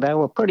 2. They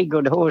were pretty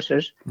good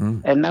horses,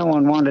 and no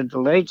one wanted to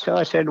lead, so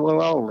I said,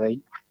 "Well, I'll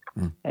lead."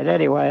 And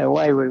anyway,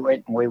 away we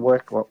went, and we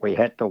worked what we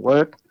had to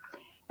work,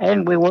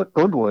 and we worked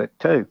good work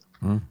too.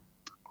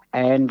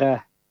 And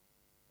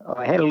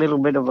I had a little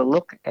bit of a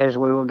look as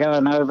we were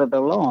going over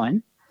the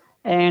line,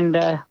 and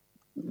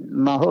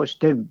my horse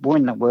did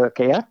win the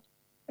workout,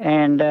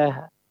 and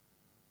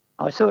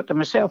I thought to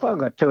myself, I've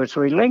got 2 or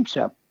 3 lengths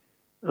up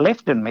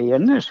left in me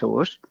in this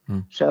horse.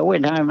 So I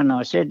went home and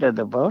I said to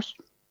the boss,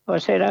 I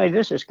said, "Hey,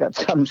 this has got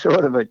some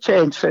sort of a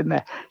chance in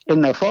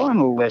the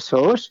final, this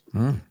horse."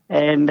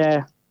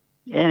 And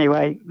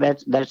anyway,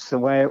 that's the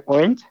way it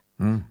went.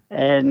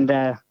 And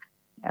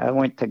I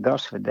went to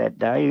Gosford that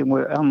day, and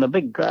we're on the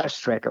big grass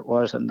track it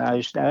was in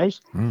those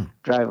days.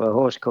 Drove a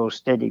horse called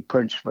Steady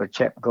Prince for a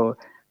chap called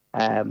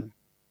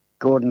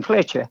Gordon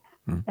Fletcher,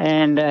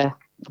 and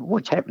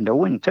which happened to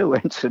win too,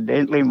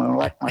 incidentally. My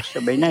luck must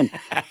have been in.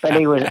 But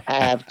he was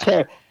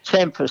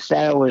Champ for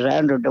Sale was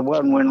 100 to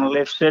 1 when I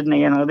left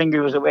Sydney, and I think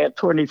it was about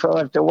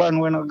 25 to 1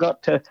 when I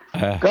got to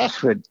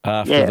Gosford.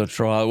 After the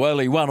trial. Well,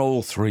 he won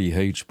all 3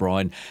 heats,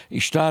 Brian. He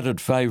started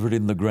favourite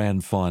in the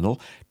grand final,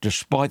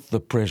 despite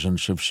the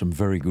presence of some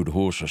very good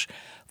horses.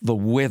 The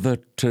weather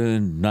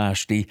turned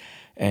nasty,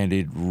 and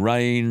it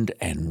rained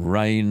and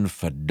rained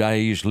for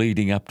days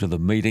leading up to the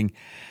meeting.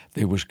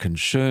 There was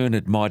concern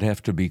it might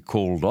have to be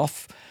called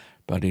off,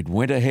 but it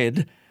went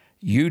ahead.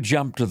 You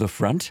jumped to the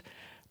front,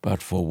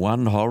 but for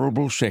one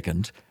horrible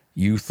second,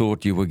 you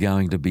thought you were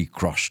going to be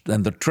crossed,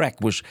 and the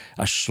track was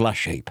a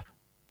slush heap.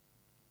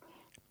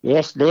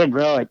 Yes, dead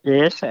right,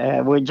 yes.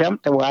 We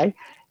jumped away.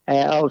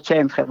 Old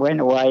Champ went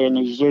away in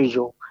his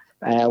usual,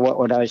 what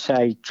would I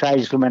say,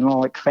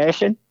 tradesman-like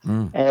fashion.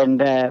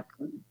 And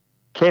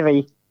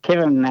Kevin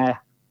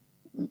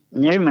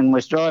Newman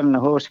was driving a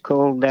horse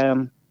called...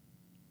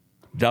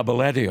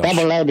 Double Adios.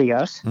 Double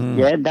Adios,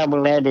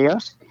 Double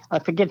Adios. I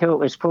forget who it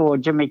was for.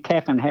 Jimmy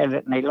Caffin had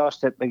it and he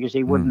lost it because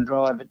he wouldn't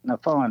drive it in the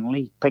final.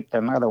 He picked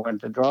another one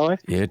to drive.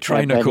 Yeah,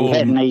 trainer called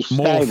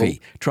Morphy.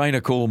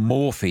 Trainer called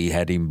Morphy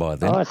had him by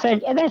then. Oh, I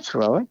think that's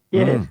right.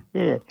 Yeah.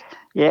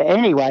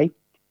 Anyway,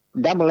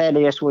 Double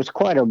Adios was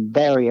quite a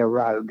barrier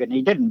rogue and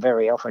he didn't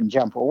very often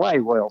jump away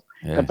well.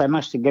 Yeah. But they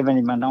must have given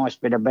him a nice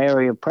bit of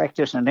barrier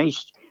practice, and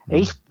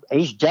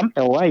he's jumped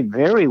away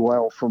very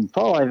well from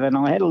 5. And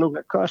I had a look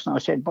across and I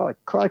said, by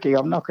crikey,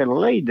 I'm not going to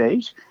lead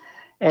these.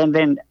 And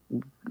then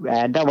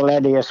Double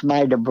Adios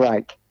made a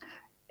break,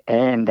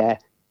 and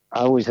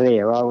I was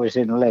there. I was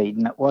in lead,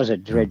 and it was a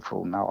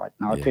dreadful night.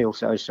 And I feel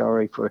so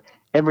sorry for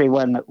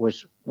everyone that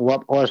was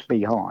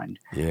behind.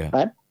 Yeah.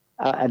 But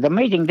the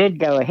meeting did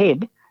go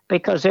ahead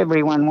because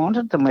everyone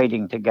wanted the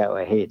meeting to go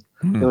ahead.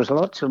 There was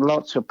lots and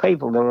lots of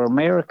people. There were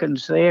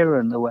Americans there,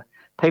 and there were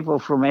people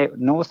from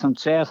North and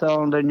South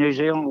Island of New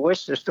Zealand,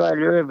 West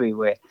Australia,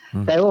 everywhere.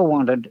 They all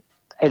wanted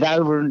it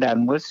over and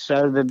done with,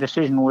 so the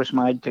decision was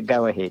made to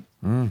go ahead.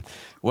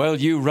 Well,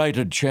 you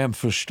rated Champ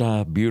for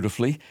Star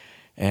beautifully,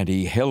 and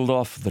he held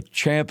off the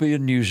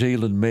champion New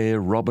Zealand mare,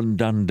 Robin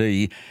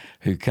Dundee,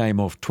 who came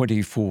off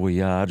 24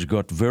 yards,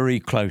 got very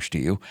close to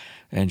you,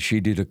 and she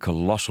did a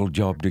colossal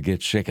job to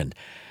get second.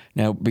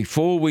 Now,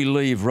 before we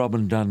leave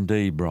Robin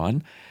Dundee,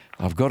 Brian,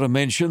 I've got to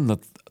mention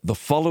that the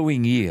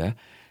following year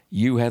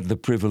you had the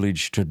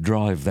privilege to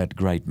drive that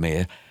great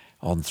mare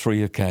on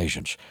 3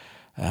 occasions.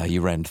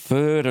 You ran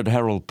 3rd at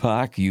Harold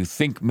Park. You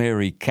think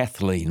Mary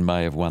Kathleen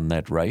may have won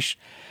that race.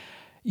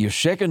 Your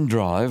second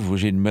drive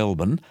was in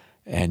Melbourne,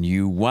 and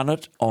you won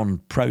it on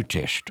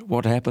protest.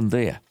 What happened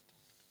there?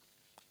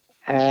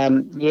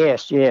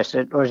 Yes.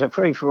 It was a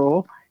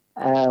free-for-all.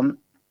 Around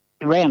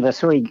the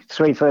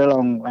three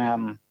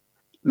furlong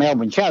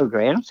Melbourne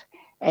showgrounds,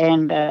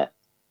 and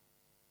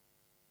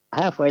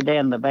halfway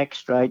down the back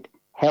straight,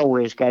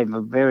 Hellwares gave him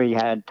a very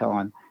hard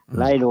time.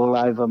 Laid all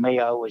over me.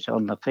 I was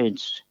on the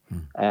fence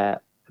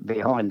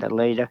behind the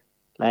leader.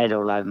 Laid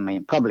all over me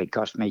and probably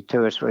cost me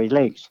 2 or 3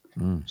 legs.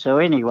 So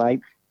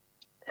anyway,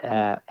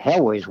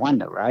 Hellwares won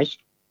the race,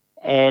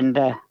 and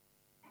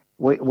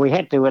we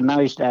had to in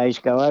those days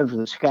go over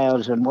the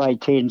scales and weigh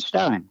 10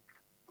 stone.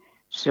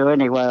 So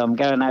anyway, I'm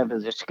going over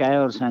the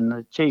scales, and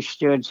the chief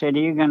steward said, "Are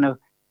you going to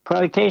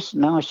protest?"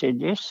 And I said,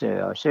 "Yes,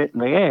 sir, I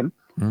certainly am."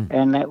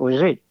 And that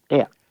was it.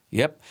 Yeah.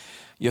 Yep.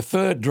 Your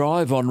 3rd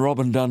drive on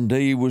Robin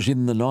Dundee was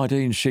in the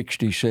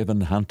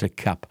 1967 Hunter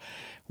Cup,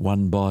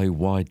 won by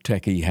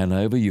Waitaki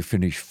Hanover. You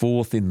finished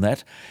 4th in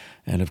that.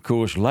 And, of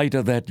course,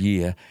 later that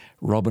year,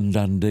 Robin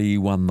Dundee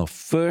won the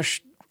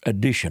first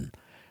edition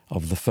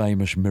of the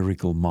famous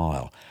Miracle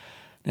Mile.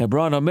 Now,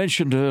 Brian, I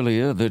mentioned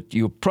earlier that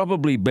you're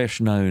probably best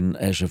known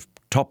as a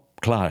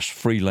top-class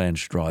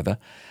freelance driver,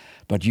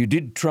 but you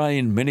did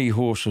train many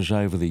horses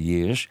over the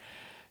years,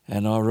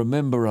 and I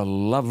remember a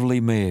lovely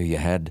mare you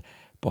had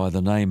by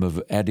the name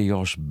of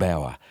Adios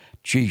Bauer.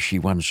 Gee, she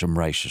won some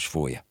races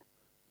for you.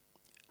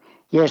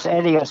 Yes,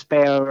 Adios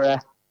Bauer.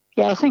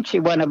 I think she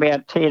won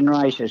about 10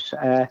 races.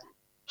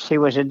 She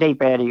was a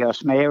deep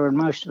Adios mare, and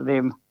most of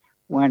them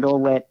weren't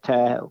all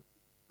that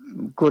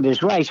good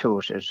as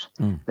racehorses.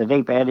 The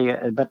deep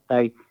Adios, but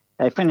they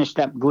finished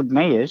up good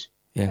mares.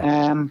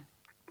 Yeah.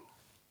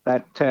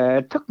 But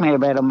it took me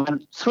about a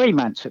month, 3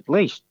 months at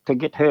least, to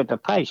get her to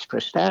pace for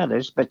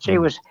starters. But she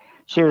was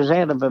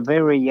out of a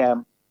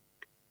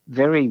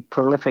very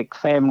prolific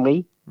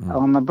family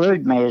on the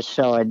broodmare's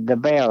side, the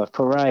Bauer,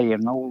 Foray,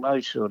 and all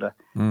those sort of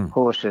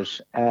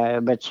horses.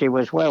 But she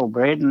was well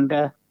bred,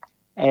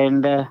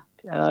 and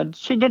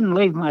she didn't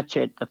leave much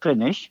at the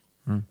finish.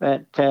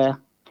 But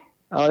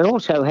I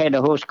also had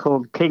a horse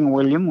called King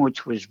William,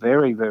 which was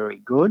very, very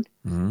good,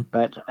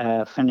 but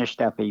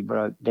finished up, he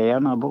broke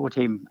down. I bought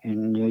him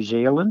in New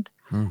Zealand.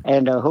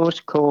 And a horse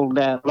called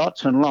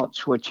Lots and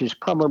Lots, which is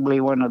probably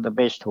one of the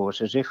best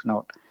horses, if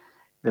not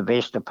the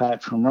best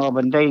apart from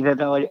Robin D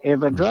that I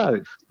ever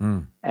drove.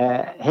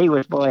 He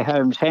was by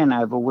Holmes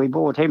Hanover. We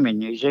bought him in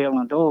New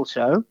Zealand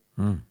also,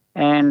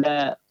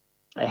 and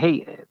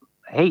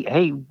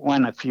he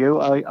won a few.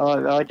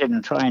 I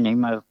didn't train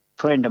him. A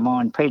friend of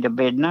mine, Peter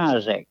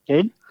Bednarczak,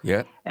 did.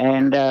 Yeah.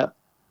 And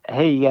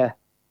he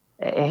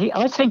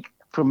I think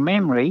from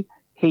memory,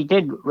 he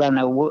did run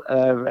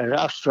an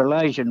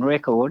Australasian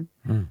record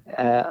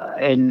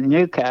in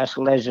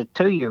Newcastle as a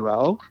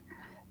 2-year-old.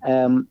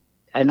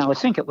 And I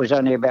think it was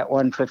only about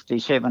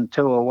 157.2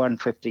 or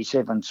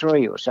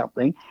 157.3 or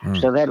something.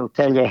 So that'll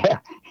tell you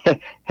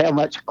how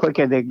much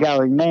quicker they're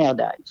going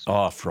nowadays.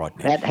 Oh,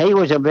 frightening. He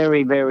was a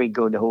very, very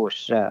good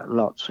horse,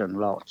 lots and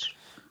lots.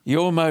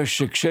 Your most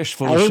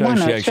successful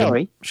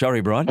association...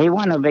 Sorry, Brian. He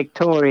won a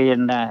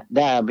Victorian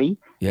Derby,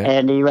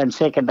 and he ran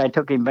second. They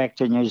took him back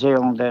to New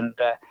Zealand and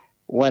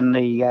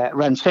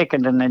run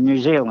second in the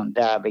New Zealand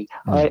Derby.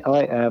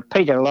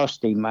 Peter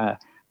lost him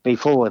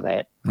before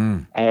that.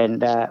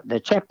 And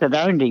the chap that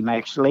owned him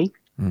actually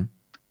went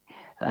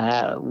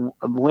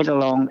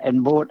along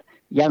and bought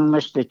young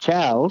Mr.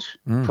 Charles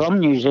from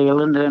New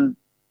Zealand, and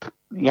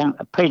young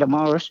Peter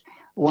Morris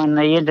won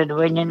the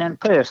Inter-Dominion in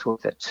Perth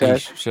with it. So he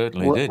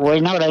certainly did. We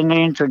not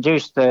only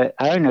introduced the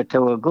owner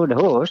to a good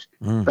horse,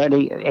 but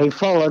he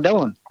followed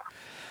on.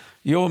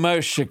 Your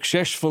most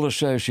successful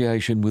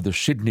association with a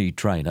Sydney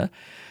trainer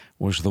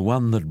was the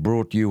one that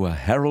brought you a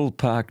Harold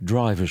Park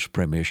Drivers'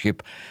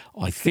 Premiership,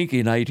 I think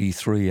in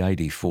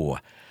 83-84.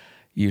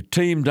 You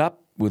teamed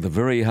up with a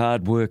very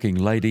hard-working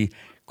lady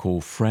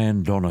called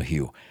Fran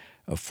Donahue,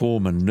 a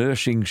former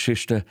nursing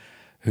sister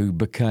who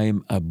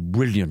became a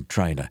brilliant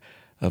trainer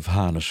of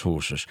harness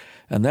horses.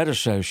 And that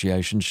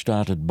association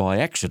started by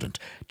accident.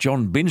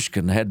 John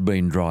Binskin had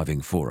been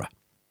driving for her.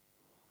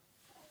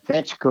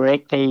 That's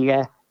correct.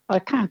 I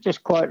can't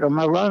just quite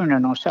remember,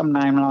 Ronan or some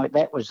name like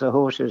that was the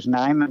horse's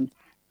name, and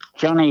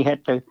Johnny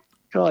had to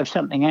drive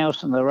something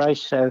else in the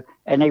race.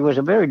 And he was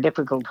a very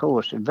difficult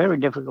horse in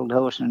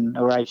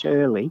the race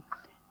early.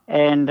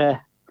 And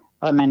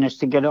I managed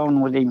to get on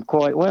with him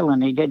quite well,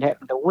 and he did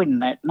happen to win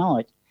that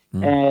night.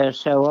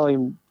 So I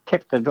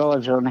kept the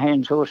drives on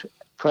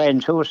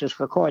Fran's horses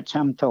for quite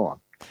some time.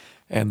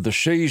 And the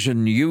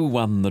season you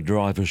won the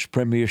Drivers'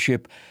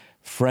 Premiership,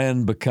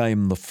 Fran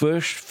became the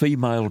first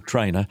female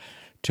trainer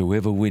to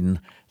ever win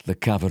the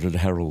coveted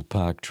Harold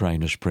Park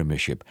Trainers'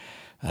 Premiership.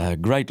 A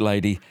great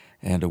lady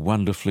and a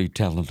wonderfully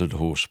talented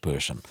horse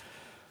person.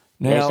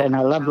 Now, yes, and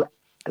a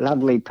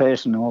lovely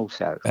person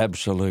also.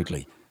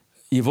 Absolutely.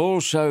 You've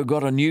also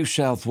got a New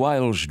South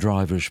Wales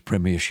Drivers'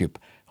 Premiership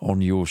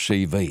on your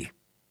CV.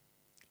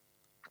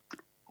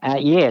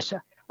 Yes,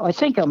 I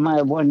think I may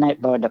have won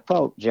that by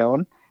default,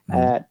 John.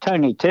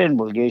 Tony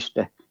Turnbull used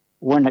to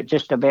win it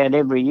just about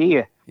every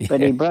year,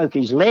 but he broke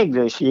his leg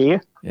this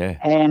year. Yeah.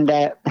 And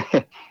I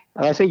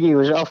think he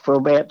was off for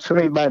about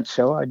 3 months,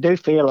 so I do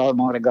feel I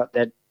might have got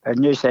that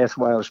New South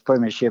Wales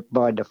Premiership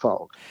by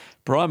default.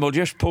 Brian, we'll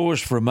just pause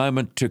for a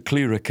moment to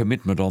clear a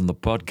commitment on the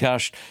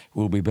podcast.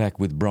 We'll be back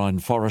with Brian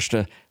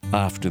Forrester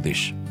after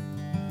this.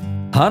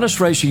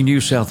 Harness Racing New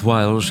South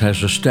Wales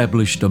has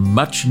established a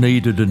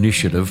much-needed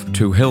initiative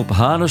to help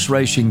harness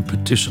racing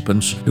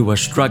participants who are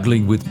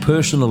struggling with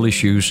personal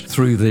issues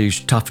through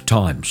these tough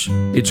times.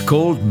 It's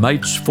called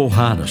Mates for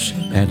Harness,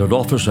 and it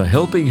offers a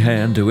helping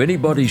hand to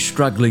anybody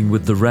struggling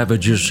with the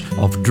ravages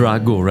of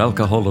drug or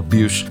alcohol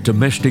abuse,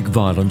 domestic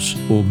violence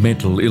or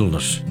mental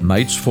illness.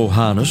 Mates for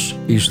Harness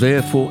is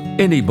there for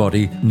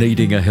anybody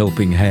needing a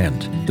helping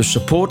hand. The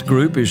support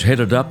group is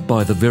headed up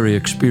by the very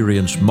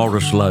experienced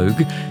Maurice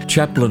Logue,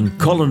 chaplain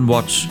Colin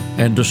Watts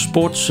and a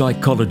sports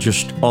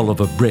psychologist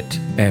Oliver Brett.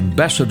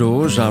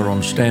 Ambassadors are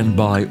on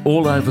standby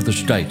all over the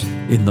state.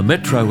 In the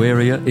metro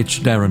area, it's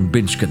Darren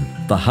Binskin.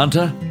 The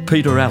Hunter,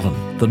 Peter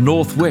Allen. The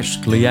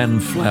Northwest,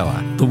 Leanne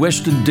Flower. The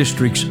Western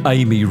District's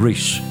Amy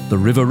Reese. The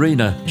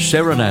Riverina,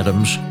 Seren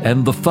Adams.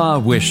 And the Far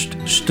West,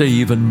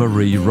 Steve and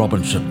Marie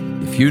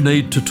Robinson. If you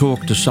need to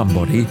talk to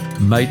somebody,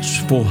 Mates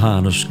for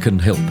Harness can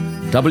help.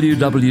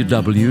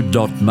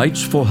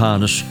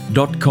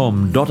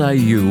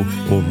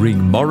 www.matesforharness.com.au or ring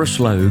Maurice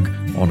Logue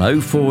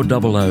on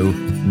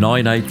 0400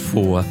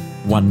 984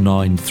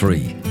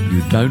 193.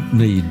 You don't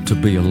need to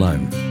be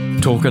alone.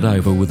 Talk it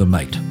over with a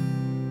mate.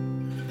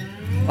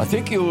 I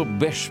think your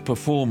best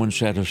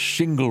performance at a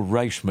single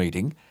race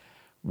meeting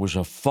was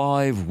a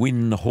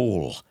 5-win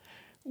haul.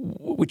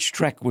 Which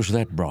track was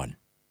that, Brian?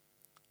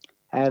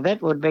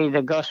 That would be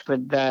the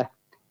Gosford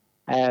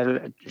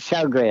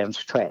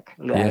Showgrounds track,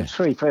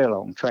 3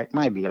 furlong track,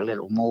 maybe a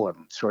little more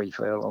than 3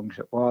 furlongs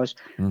it was,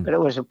 but it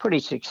was a pretty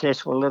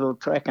successful little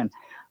track, and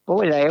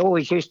boy, they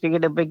always used to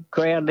get a big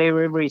crowd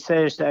there every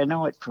Thursday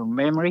night from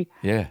memory.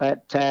 Yeah.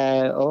 But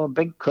a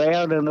big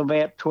crowd and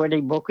about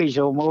 20 bookies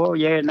or more.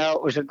 Yeah, no,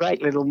 it was a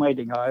great little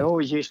meeting. I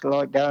always used to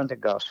like going to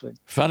Gosford.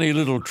 Funny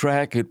little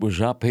track. It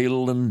was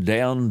uphill and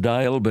down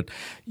dale, but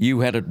you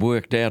had it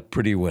worked out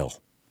pretty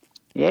well.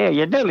 Yeah,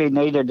 you nearly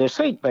needed a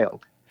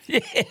seatbelt.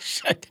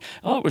 Yes, it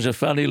was a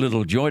funny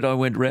little joint. I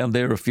went round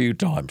there a few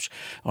times.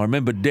 I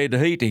remember dead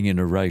heating in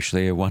a race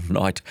there one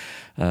night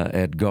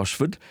at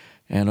Gosford,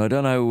 And I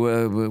don't know,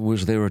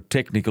 was there a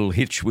technical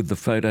hitch with the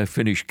photo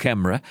finish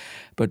camera,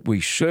 but we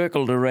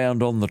circled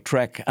around on the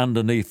track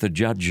underneath the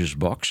judge's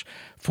box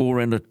for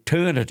an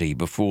eternity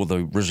before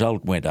the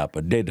result went up,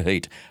 a dead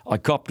heat. I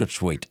copped it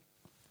sweet.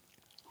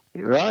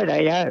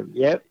 Right,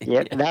 yep.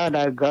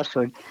 No,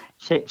 Gosford.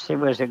 She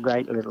was a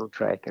great little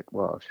track, it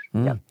was.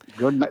 Yep.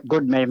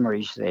 Good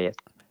memories there.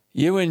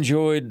 You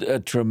enjoyed a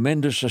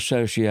tremendous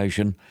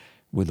association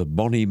with a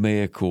bonny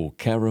mare called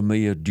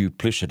Karamia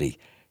Duplicity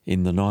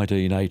in the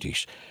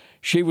 1980s.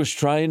 She was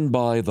trained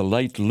by the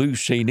late Lou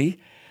Sini,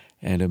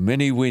 and her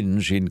many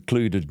wins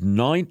included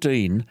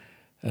 19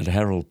 at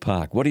Harold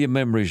Park. What are your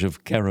memories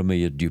of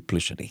Karamia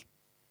Duplicity?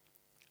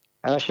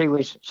 She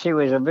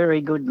was a very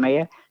good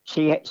mare.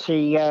 She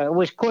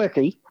was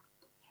quirky,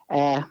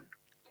 but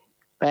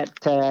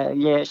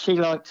she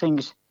liked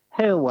things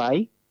her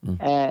way.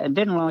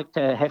 Didn't like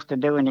to have to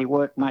do any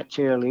work much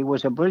early.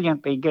 Was a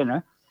brilliant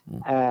beginner,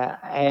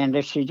 and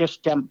if she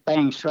just jumped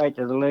bang straight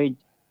to the lead,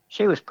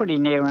 she was pretty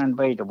near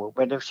unbeatable.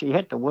 But if she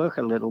had to work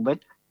a little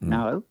bit,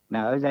 no,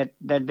 that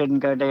didn't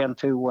go down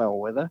too well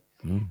with her.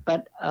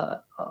 But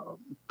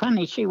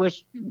funny, she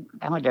was,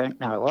 I don't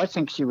know, I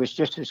think she was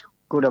just as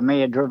good a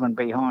mare driven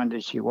behind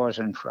as she was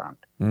in front.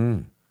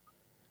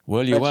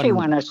 Well, she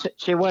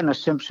won a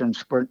Simpson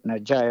Sprint and a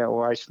J.O.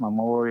 Race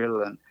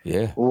Memorial, and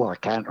I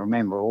can't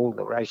remember all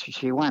the races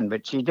she won,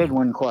 but she did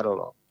win quite a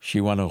lot.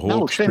 She won a Noel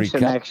Hawkesbury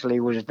Simpson Cup. actually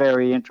was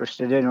very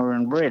interested in her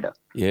and bred her.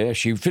 Yeah,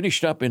 she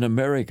finished up in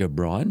America,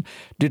 Brian.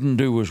 Didn't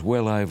do as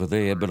well over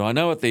there, but I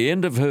know at the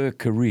end of her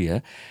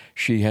career,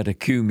 she had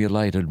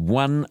accumulated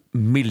 $1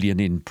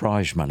 million in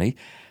prize money,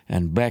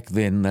 and back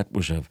then that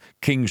was a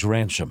king's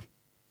ransom.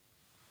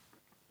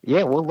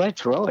 Yeah, well,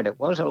 that's right. It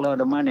was a lot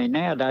of money.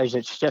 Nowadays,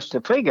 it's just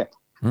a figure.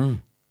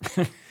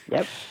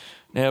 Yep.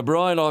 Now,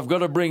 Brian, I've got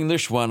to bring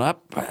this one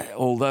up,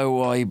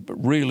 although I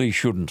really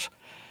shouldn't.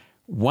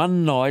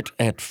 One night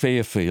at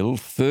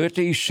Fairfield,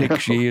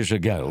 36 years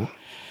ago,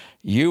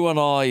 you and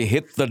I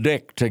hit the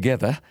deck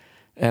together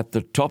at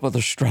the top of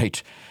the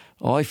straight.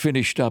 I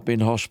finished up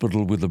in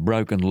hospital with a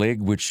broken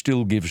leg, which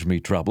still gives me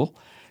trouble.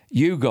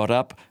 You got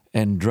up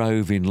and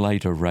drove in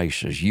later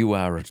races. You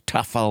are a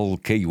tough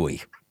old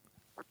Kiwi.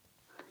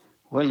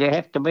 Well, you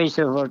have to be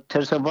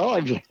to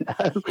survive, you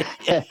know.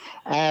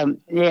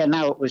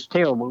 It was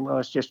terrible. I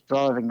was just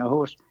driving a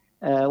horse.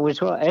 Was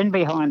in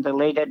behind the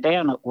leader,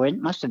 down it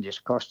went. Must have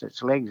just crossed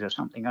its legs or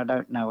something. I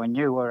don't know. And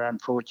you were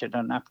unfortunate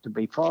enough to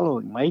be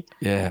following me.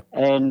 Yeah.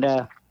 And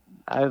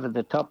over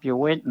the top you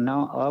went, and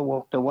I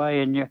walked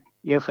away, and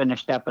you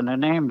finished up in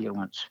an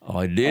ambulance.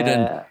 I did,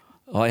 and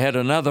I had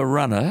another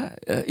runner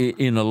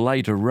in a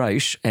later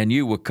race, and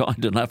you were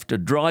kind enough to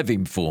drive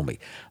him for me.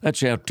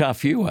 That's how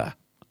tough you are.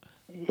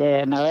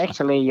 Yeah, no,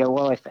 actually, your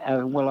wife, I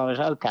was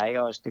okay.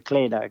 I was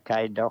declared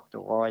okay,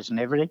 doctor-wise and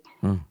everything.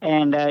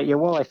 And your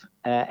wife,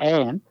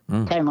 Anne,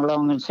 came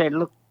along and said,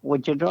 look,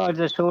 would you drive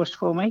this horse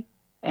for me?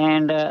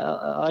 And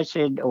I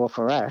said, or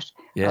for us,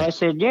 I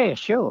said, yeah,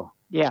 sure,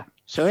 yeah.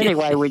 So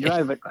anyway, we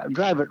drove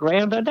it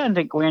round. I don't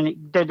think we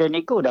did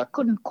any good. I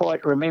couldn't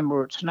quite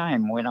remember its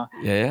name when I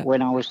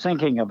was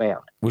thinking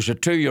about it. It was a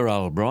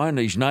 2-year-old, Brian.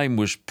 His name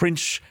was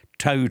Prince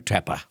Toe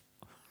Tapper.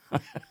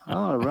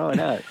 Oh,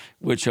 righto.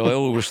 Which I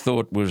always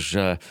thought was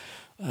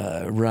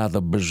rather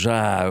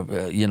bizarre,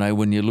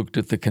 when you looked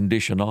at the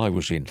condition I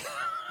was in.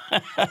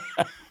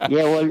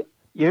 Yeah, well,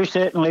 you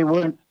certainly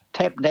weren't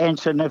tap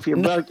dancing if you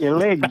broke your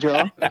leg,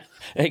 John.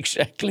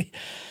 Exactly.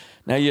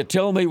 Now, you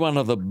tell me one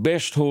of the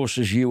best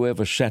horses you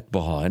ever sat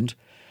behind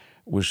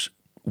was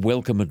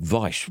Welcome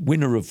Advice,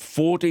 winner of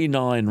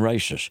 49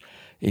 races,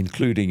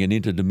 including an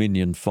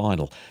Inter-Dominion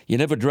final. You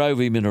never drove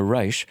him in a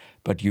race,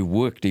 but you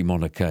worked him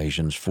on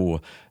occasions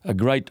for a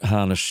great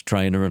harness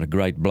trainer and a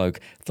great bloke,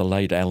 the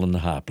late Alan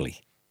Harpley.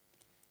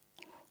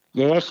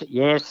 Yes.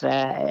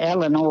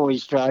 Alan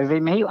always drove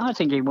him. I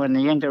think he won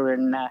the Inter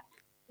not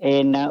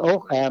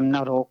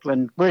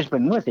Auckland,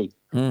 Brisbane with him.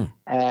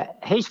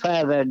 His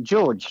father,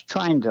 George,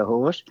 trained the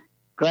horse.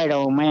 Great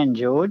old man,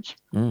 George.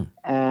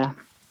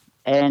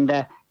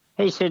 And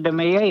he said to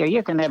me, hey,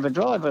 you can have a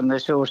drive on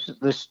this horse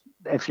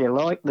if you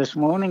like this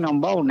morning.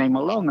 I'm bowling him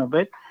along a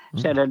bit.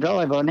 Said a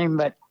drive on him,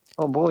 but,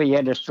 oh boy, he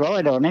had a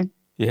stride on him.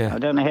 Yeah. I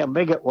don't know how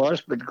big it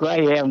was, but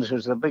greyhounds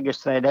was the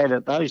biggest they'd had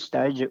at those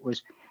stages. It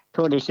was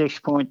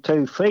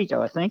 26.2 feet,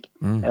 I think,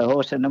 a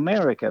horse in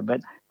America.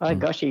 But,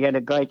 gosh, he had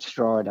a great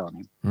stride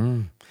on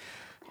him.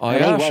 He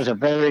was a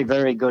very,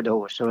 very good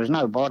horse. There was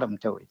no bottom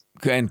to him.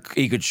 And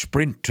he could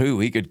sprint too.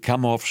 He could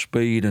come off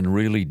speed and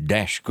really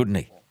dash, couldn't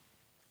he?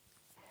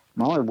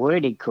 My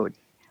word, he could.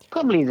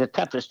 Probably the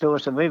toughest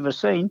horse I've ever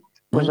seen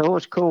was a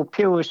horse called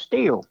Pure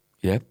Steel.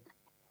 Yep.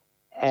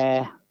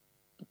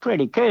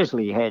 Freddie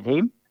Kersley had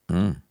him.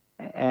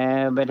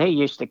 But he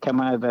used to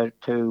come over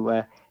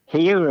to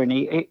here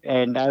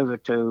and over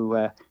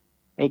to...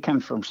 he came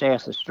from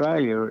South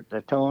Australia at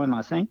the time,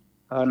 I think.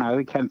 Oh, no,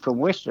 he came from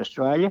West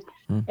Australia.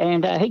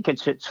 And he could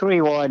sit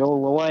 3 wide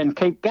all the way and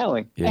keep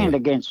going. Yeah. And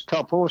against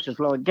top horses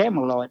like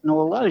Gamelite and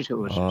all those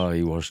horses. Oh,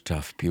 he was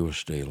tough, Pure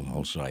Steel,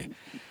 I'll say.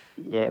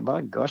 Yeah,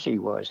 by gosh, he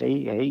was.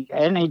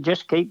 And he'd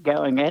just keep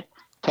going at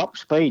top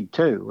speed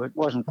too. It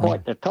wasn't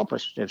quite the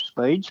toppest of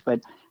speeds,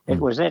 but it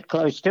was that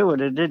close to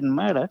it, it didn't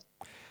matter.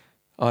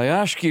 I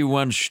asked you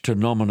once to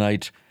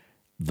nominate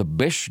the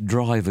best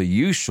driver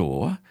you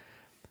saw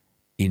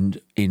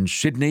in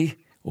Sydney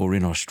or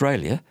in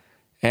Australia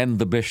and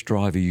the best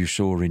driver you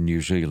saw in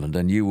New Zealand,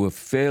 and you were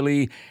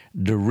fairly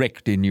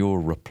direct in your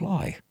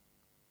reply.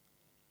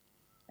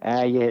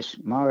 Yes,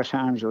 Morris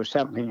Holmes was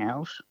something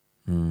else.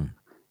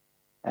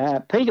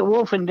 Peter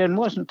Wolfenden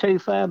wasn't too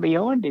far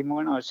behind him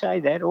when I say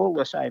that. All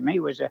the same, he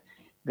was a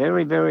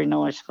very, very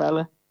nice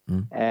fella,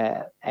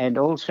 and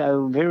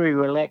also very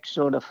relaxed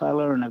sort of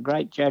fella and a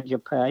great judge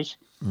of pace.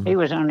 He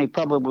was only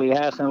probably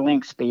half a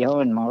length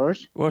behind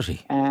Morris. Was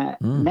he?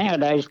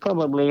 Nowadays,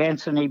 probably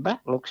Anthony Butt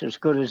looks as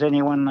good as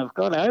anyone they've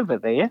got over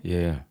there.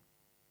 Yeah.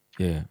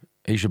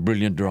 He's a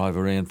brilliant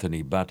driver,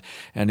 Anthony Butt,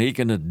 and he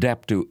can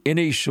adapt to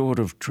any sort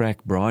of track,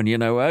 Brian. You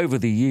know, over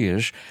the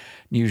years,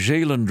 New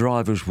Zealand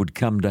drivers would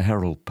come to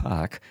Harold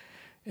Park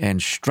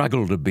and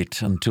struggled a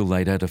bit until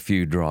they'd had a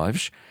few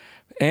drives.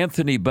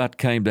 Anthony Butt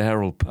came to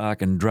Harold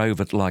Park and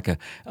drove it like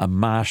a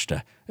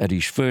master at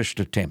his first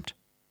attempt.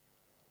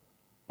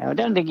 I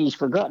don't think he's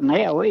forgotten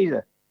how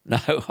either. No,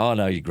 I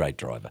know he's a great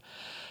driver.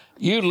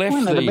 You left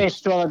One of the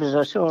best drivers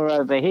I saw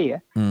over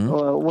here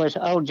was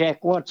old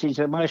Jack Watts. He's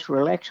the most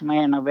relaxed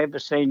man I've ever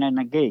seen in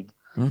a gig.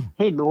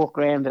 He'd walk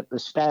around at the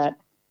start.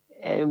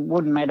 It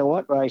wouldn't matter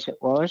what race it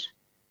was.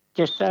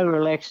 Just so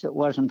relaxed it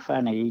wasn't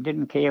funny. He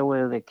didn't care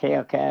whether the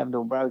cow calved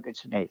or broke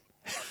its neck.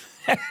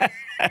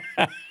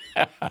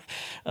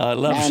 I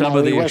love some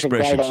of the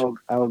expressions. He was a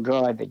great old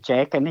driver,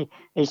 Jack, and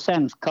his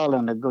son's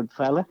Colin, a good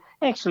fella.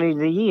 Actually,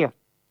 the year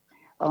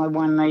I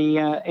won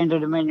the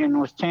Inter-Dominion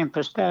with Champ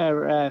for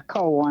Star,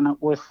 Cole won it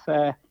with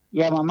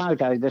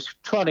Yamamoto, this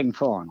trotting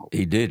final.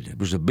 He did. It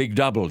was a big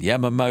double,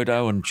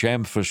 Yamamoto and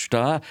Champ for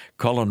Star,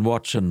 Colin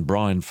Watts and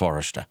Brian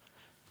Forrester.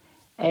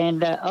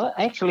 And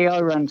I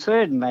run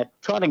third in that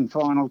trotting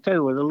final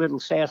too with a little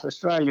South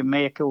Australian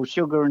mare called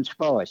Sugar and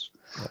Spice.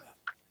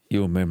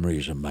 Your memory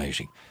is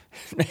amazing.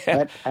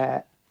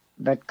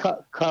 But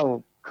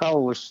Cole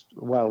was,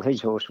 well,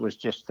 his horse was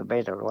just the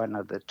better one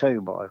of the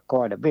two by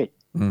quite a bit.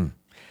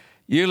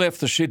 You left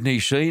the Sydney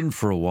scene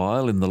for a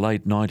while in the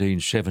late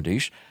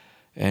 1970s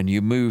and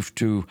you moved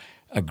to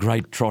a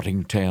great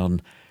trotting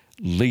town,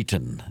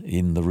 Leeton,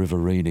 in the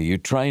Riverina. You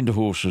trained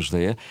horses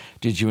there.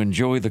 Did you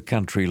enjoy the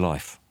country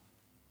life?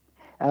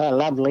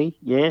 Lovely,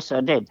 yes, I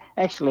did.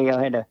 Actually,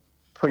 I had a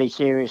pretty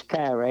serious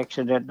car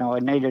accident and I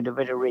needed a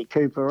bit of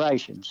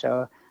recuperation.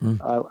 So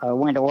I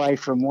went away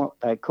from what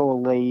they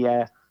call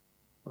the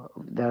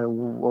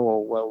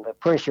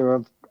pressure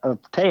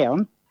of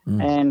town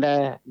and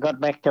got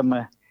back to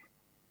my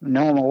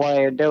normal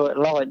way of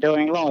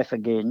doing life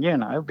again, you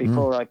know.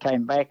 Before I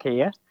came back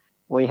here,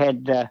 we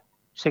had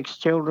 6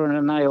 children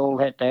and they all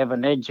had to have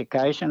an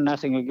education,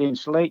 nothing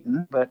against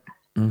Leeton, but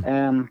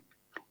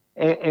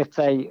if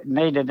they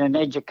needed an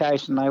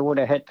education, they would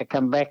have had to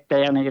come back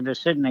down here to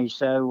Sydney.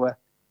 So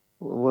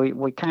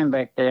we came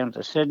back down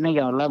to Sydney.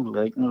 I love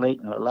Leeton.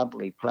 Leeton, a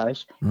lovely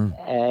place.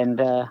 And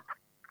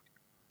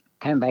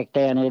came back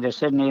down here to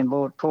Sydney and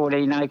bought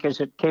 14 acres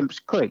at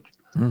Kemps Creek,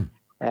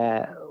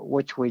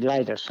 which we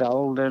later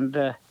sold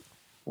and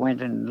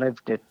went and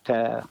lived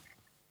at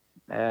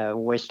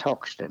West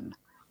Hoxton.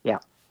 Yeah.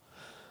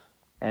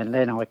 And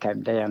then I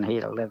came down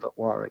here to live at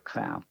Warwick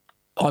Farm.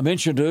 I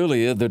mentioned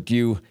earlier that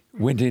you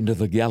went into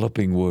the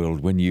galloping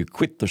world when you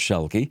quit the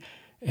sulky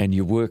and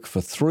you worked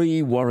for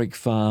 3 Warwick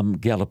Farm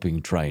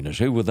galloping trainers.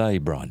 Who were they,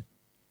 Brian?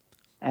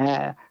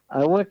 I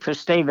worked for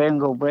Steve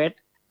Engelbrett,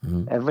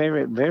 a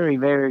very, very,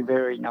 very,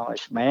 very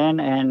nice man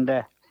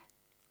and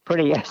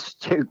pretty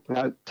astute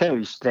bloke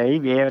too,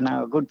 Steve. Yeah,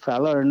 no, a good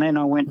fella. And then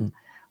I went and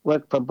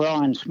worked for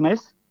Brian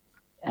Smith.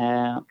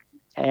 And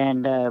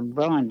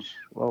Brian's,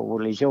 well,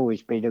 he's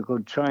always been a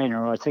good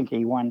trainer. I think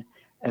he won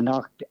an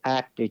Arc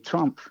de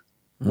Triomphe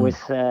with,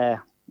 I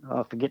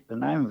forget the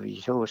name of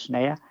his horse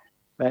now,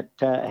 but...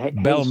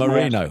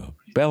 Belmarino.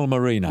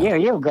 Belmarino. Yeah,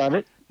 you got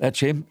it. That's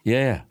him,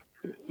 yeah.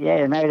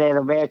 Yeah, no doubt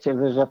about it.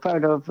 There's a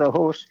photo of the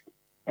horse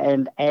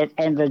and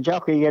the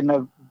jockey in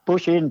the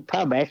Bush Inn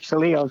pub,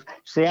 actually.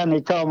 It's the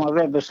only time I've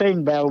ever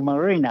seen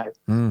Belmarino.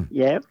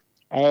 Yeah,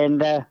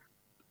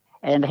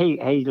 and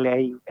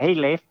he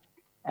left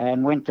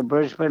and went to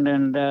Brisbane,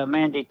 and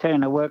Mandy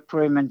Turner worked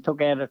for him and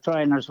took out a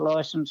trainer's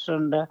licence,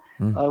 and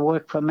I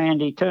worked for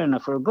Mandy Turner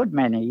for a good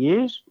many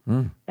years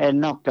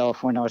and knocked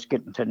off when I was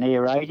getting to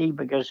near 80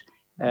 because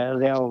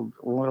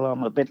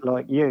I'm a bit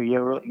like you.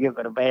 You've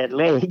got a bad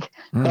leg,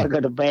 I've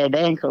got a bad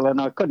ankle,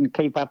 and I couldn't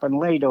keep up and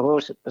lead a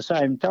horse at the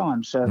same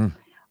time. So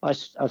I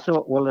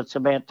thought, well, it's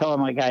about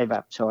time I gave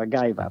up, so I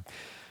gave up.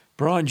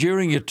 Brian,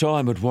 during your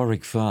time at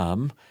Warwick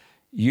Farm,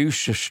 you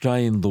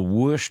sustained the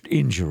worst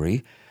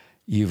injury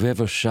you've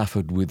ever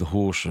suffered with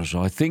horses.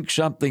 I think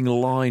something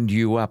lined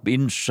you up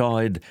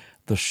inside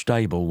the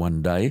stable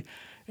one day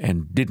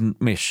and didn't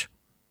miss.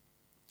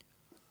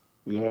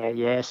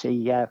 Yes,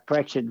 he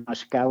fractured my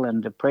skull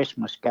and depressed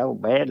my skull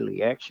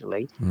badly,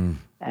 actually.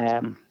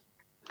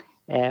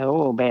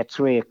 about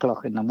 3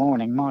 o'clock in the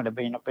morning. Might have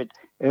been a bit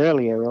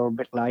earlier or a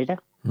bit later.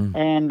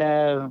 And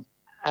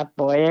up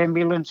by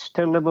ambulance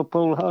to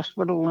Liverpool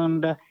Hospital,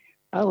 and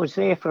I was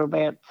there for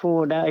about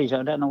 4 days.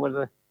 I don't know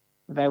whether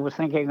they were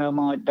thinking I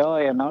might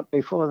die or not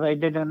before they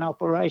did an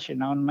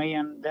operation on me,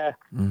 and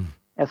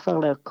a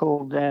fellow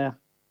called,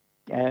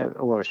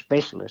 or a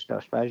specialist, I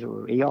suppose,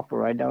 he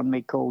operated on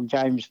me, called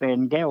James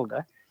Van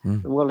Gelder.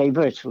 Well, he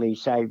virtually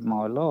saved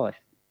my life.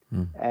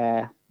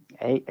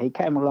 He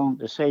came along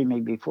to see me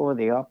before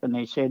the op, and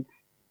he said,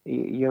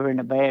 "You're in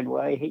a bad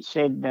way." He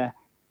said,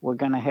 "We're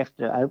going to have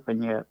to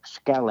open your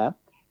skull up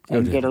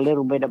and get a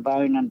little bit of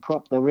bone and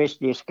prop the rest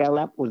of your skull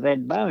up with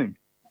that bone."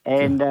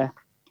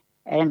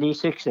 And he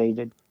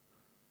succeeded.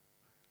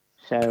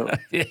 So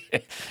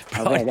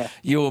Right.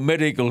 Your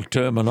medical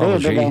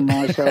terminology. On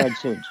my side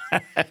since.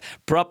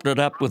 Propped it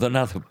up with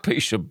another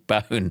piece of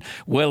bone.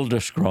 Well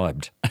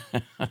described.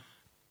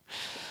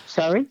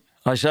 Sorry?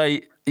 I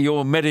say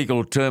your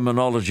medical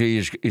terminology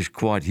is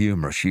quite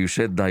humorous. You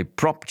said they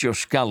propped your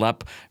skull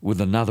up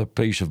with another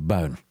piece of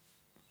bone.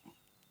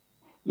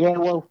 Yeah,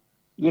 well,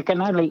 you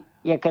can only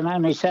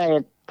say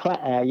it.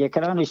 You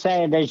can only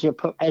say it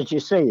as you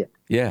see it.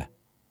 Yeah.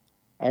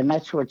 And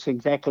that's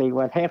exactly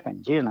what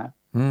happened, you know.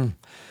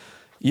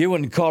 You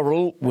and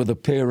Coral were the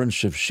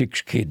parents of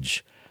 6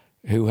 kids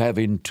who have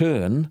in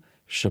turn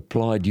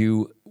supplied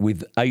you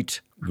with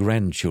 8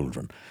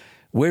 grandchildren.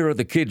 Where are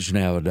the kids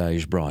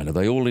nowadays, Brian? Are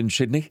they all in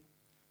Sydney?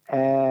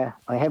 I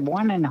have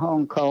one in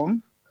Hong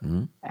Kong.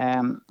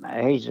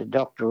 He's a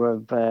doctor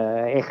of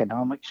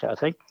economics, I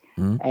think.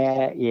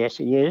 Yes,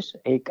 he is.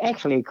 He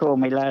actually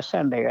called me last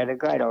Sunday. I had a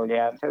great old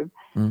yarn to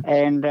him.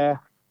 And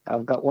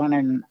I've got one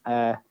in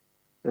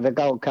the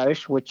Gold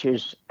Coast, which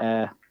is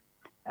a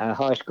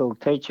high school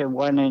teacher.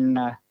 One in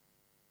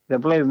the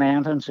Blue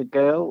Mountains, a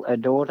girl, a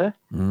daughter,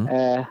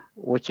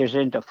 which is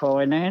into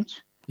finance.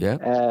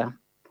 Yeah.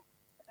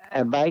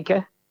 A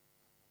baker,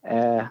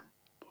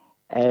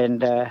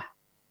 and the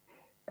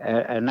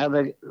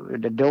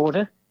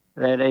daughter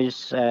that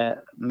is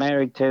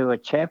married to a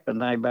chap,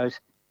 and they both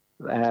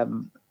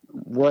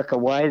work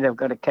away. They've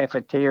got a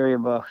cafeteria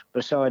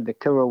beside the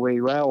Kurawee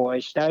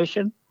railway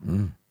station,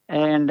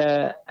 and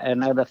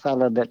another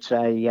fella that's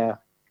a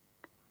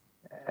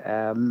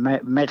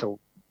metal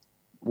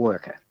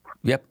worker.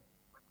 Yep,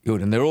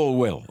 good, and they're all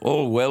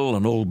well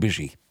and all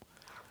busy.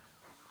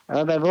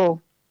 Oh, they've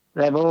all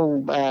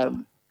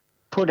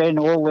put in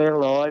all their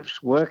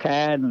lives, work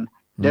hard and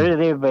do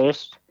their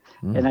best.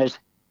 And as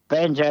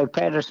Banjo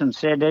Patterson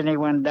said,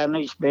 anyone done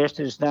his best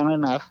has done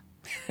enough.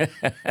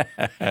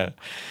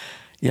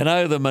 You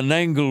know, the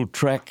Menangle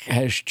track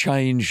has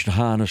changed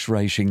harness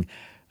racing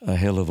a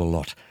hell of a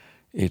lot.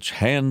 It's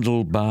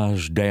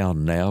handlebars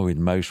down now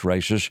in most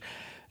races,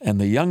 and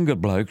the younger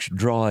blokes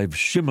drive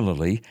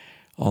similarly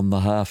on the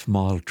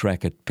half-mile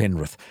track at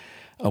Penrith.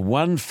 A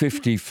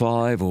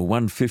 155 or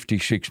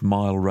 156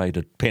 mile rate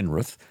at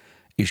Penrith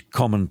is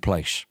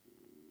commonplace.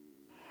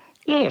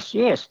 Yes.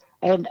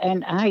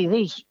 And hey,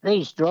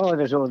 these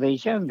drivers, or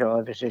these young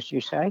drivers, as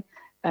you say,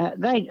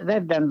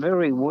 they've done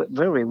very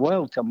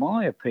well, to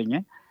my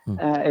opinion.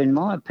 In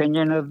my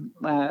opinion,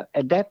 of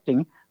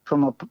adapting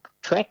from a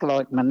track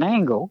like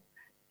Menangle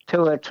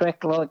to a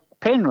track like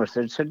Penrith.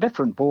 It's a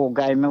different ball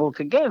game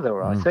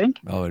altogether, I think.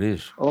 Oh, it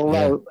is.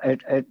 Although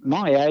at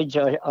my age,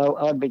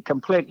 I'd be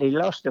completely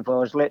lost if I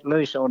was let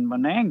loose on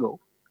Menangle.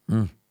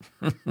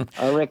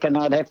 I reckon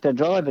I'd have to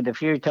drive it a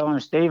few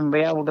times to even be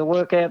able to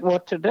work out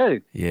what to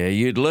do. Yeah,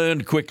 you'd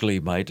learn quickly,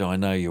 mate. I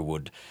know you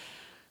would.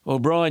 Well,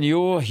 Brian,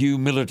 your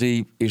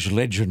humility is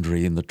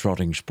legendary in the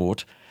trotting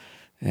sport,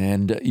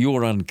 and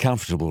you're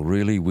uncomfortable,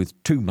 really,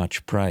 with too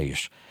much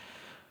praise.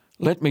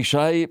 Let me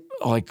say,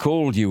 I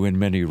called you in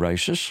many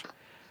races.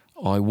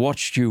 I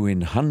watched you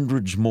in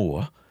hundreds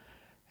more,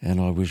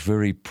 and I was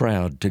very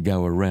proud to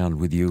go around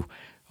with you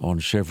on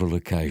several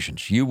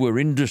occasions. You were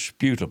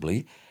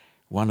indisputably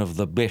one of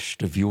the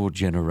best of your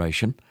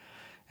generation,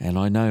 and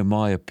I know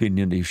my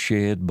opinion is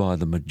shared by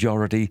the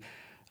majority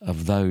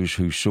of those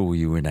who saw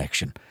you in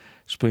action.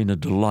 It's been a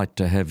delight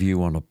to have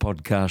you on a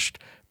podcast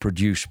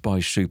produced by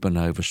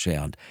Supernova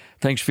Sound.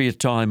 Thanks for your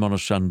time on a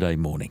Sunday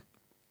morning.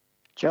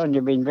 John,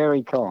 you've been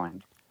very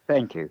kind.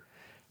 Thank you.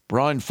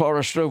 Brian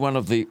Forrester, one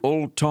of the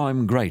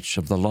all-time greats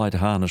of the light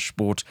harness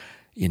sport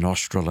in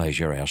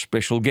Australasia, our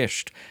special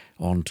guest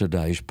on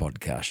today's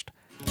podcast.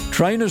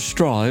 Trainers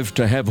strive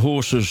to have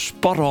horses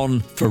spot on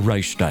for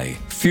race day.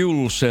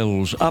 Fuel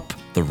cells up,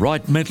 the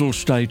right mental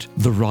state,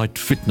 the right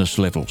fitness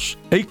levels.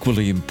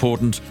 Equally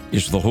important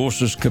is the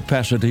horse's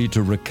capacity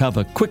to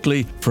recover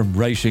quickly from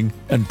racing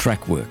and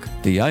track work.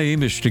 The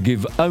aim is to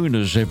give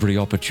owners every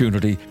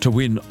opportunity to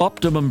win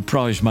optimum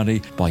prize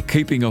money by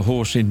keeping a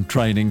horse in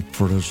training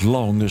for as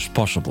long as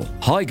possible.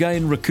 High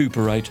Gain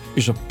Recuperate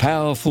is a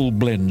powerful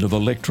blend of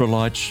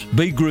electrolytes,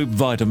 B group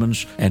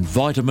vitamins and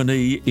vitamin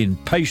E in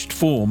paste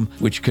form,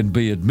 which can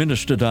be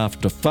administered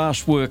after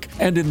fast work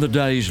and in the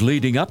days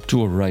leading up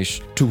to a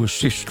race to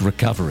assist recovery.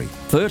 recovery.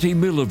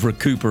 30ml of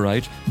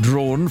Recuperate,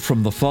 drawn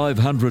from the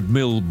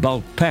 500ml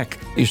bulk pack,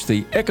 is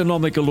the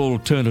economical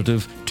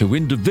alternative to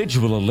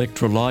individual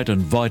electrolyte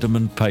and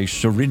vitamin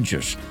paste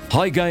syringes.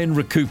 High-Gain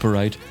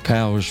Recuperate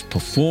powers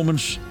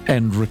performance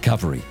and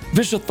recovery.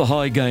 Visit the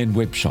High-Gain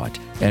website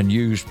and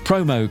use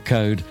promo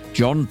code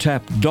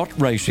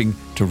JohnTapp.Racing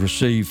to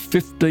receive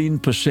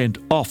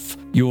 15% off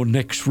your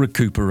next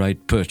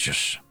Recuperate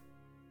purchase.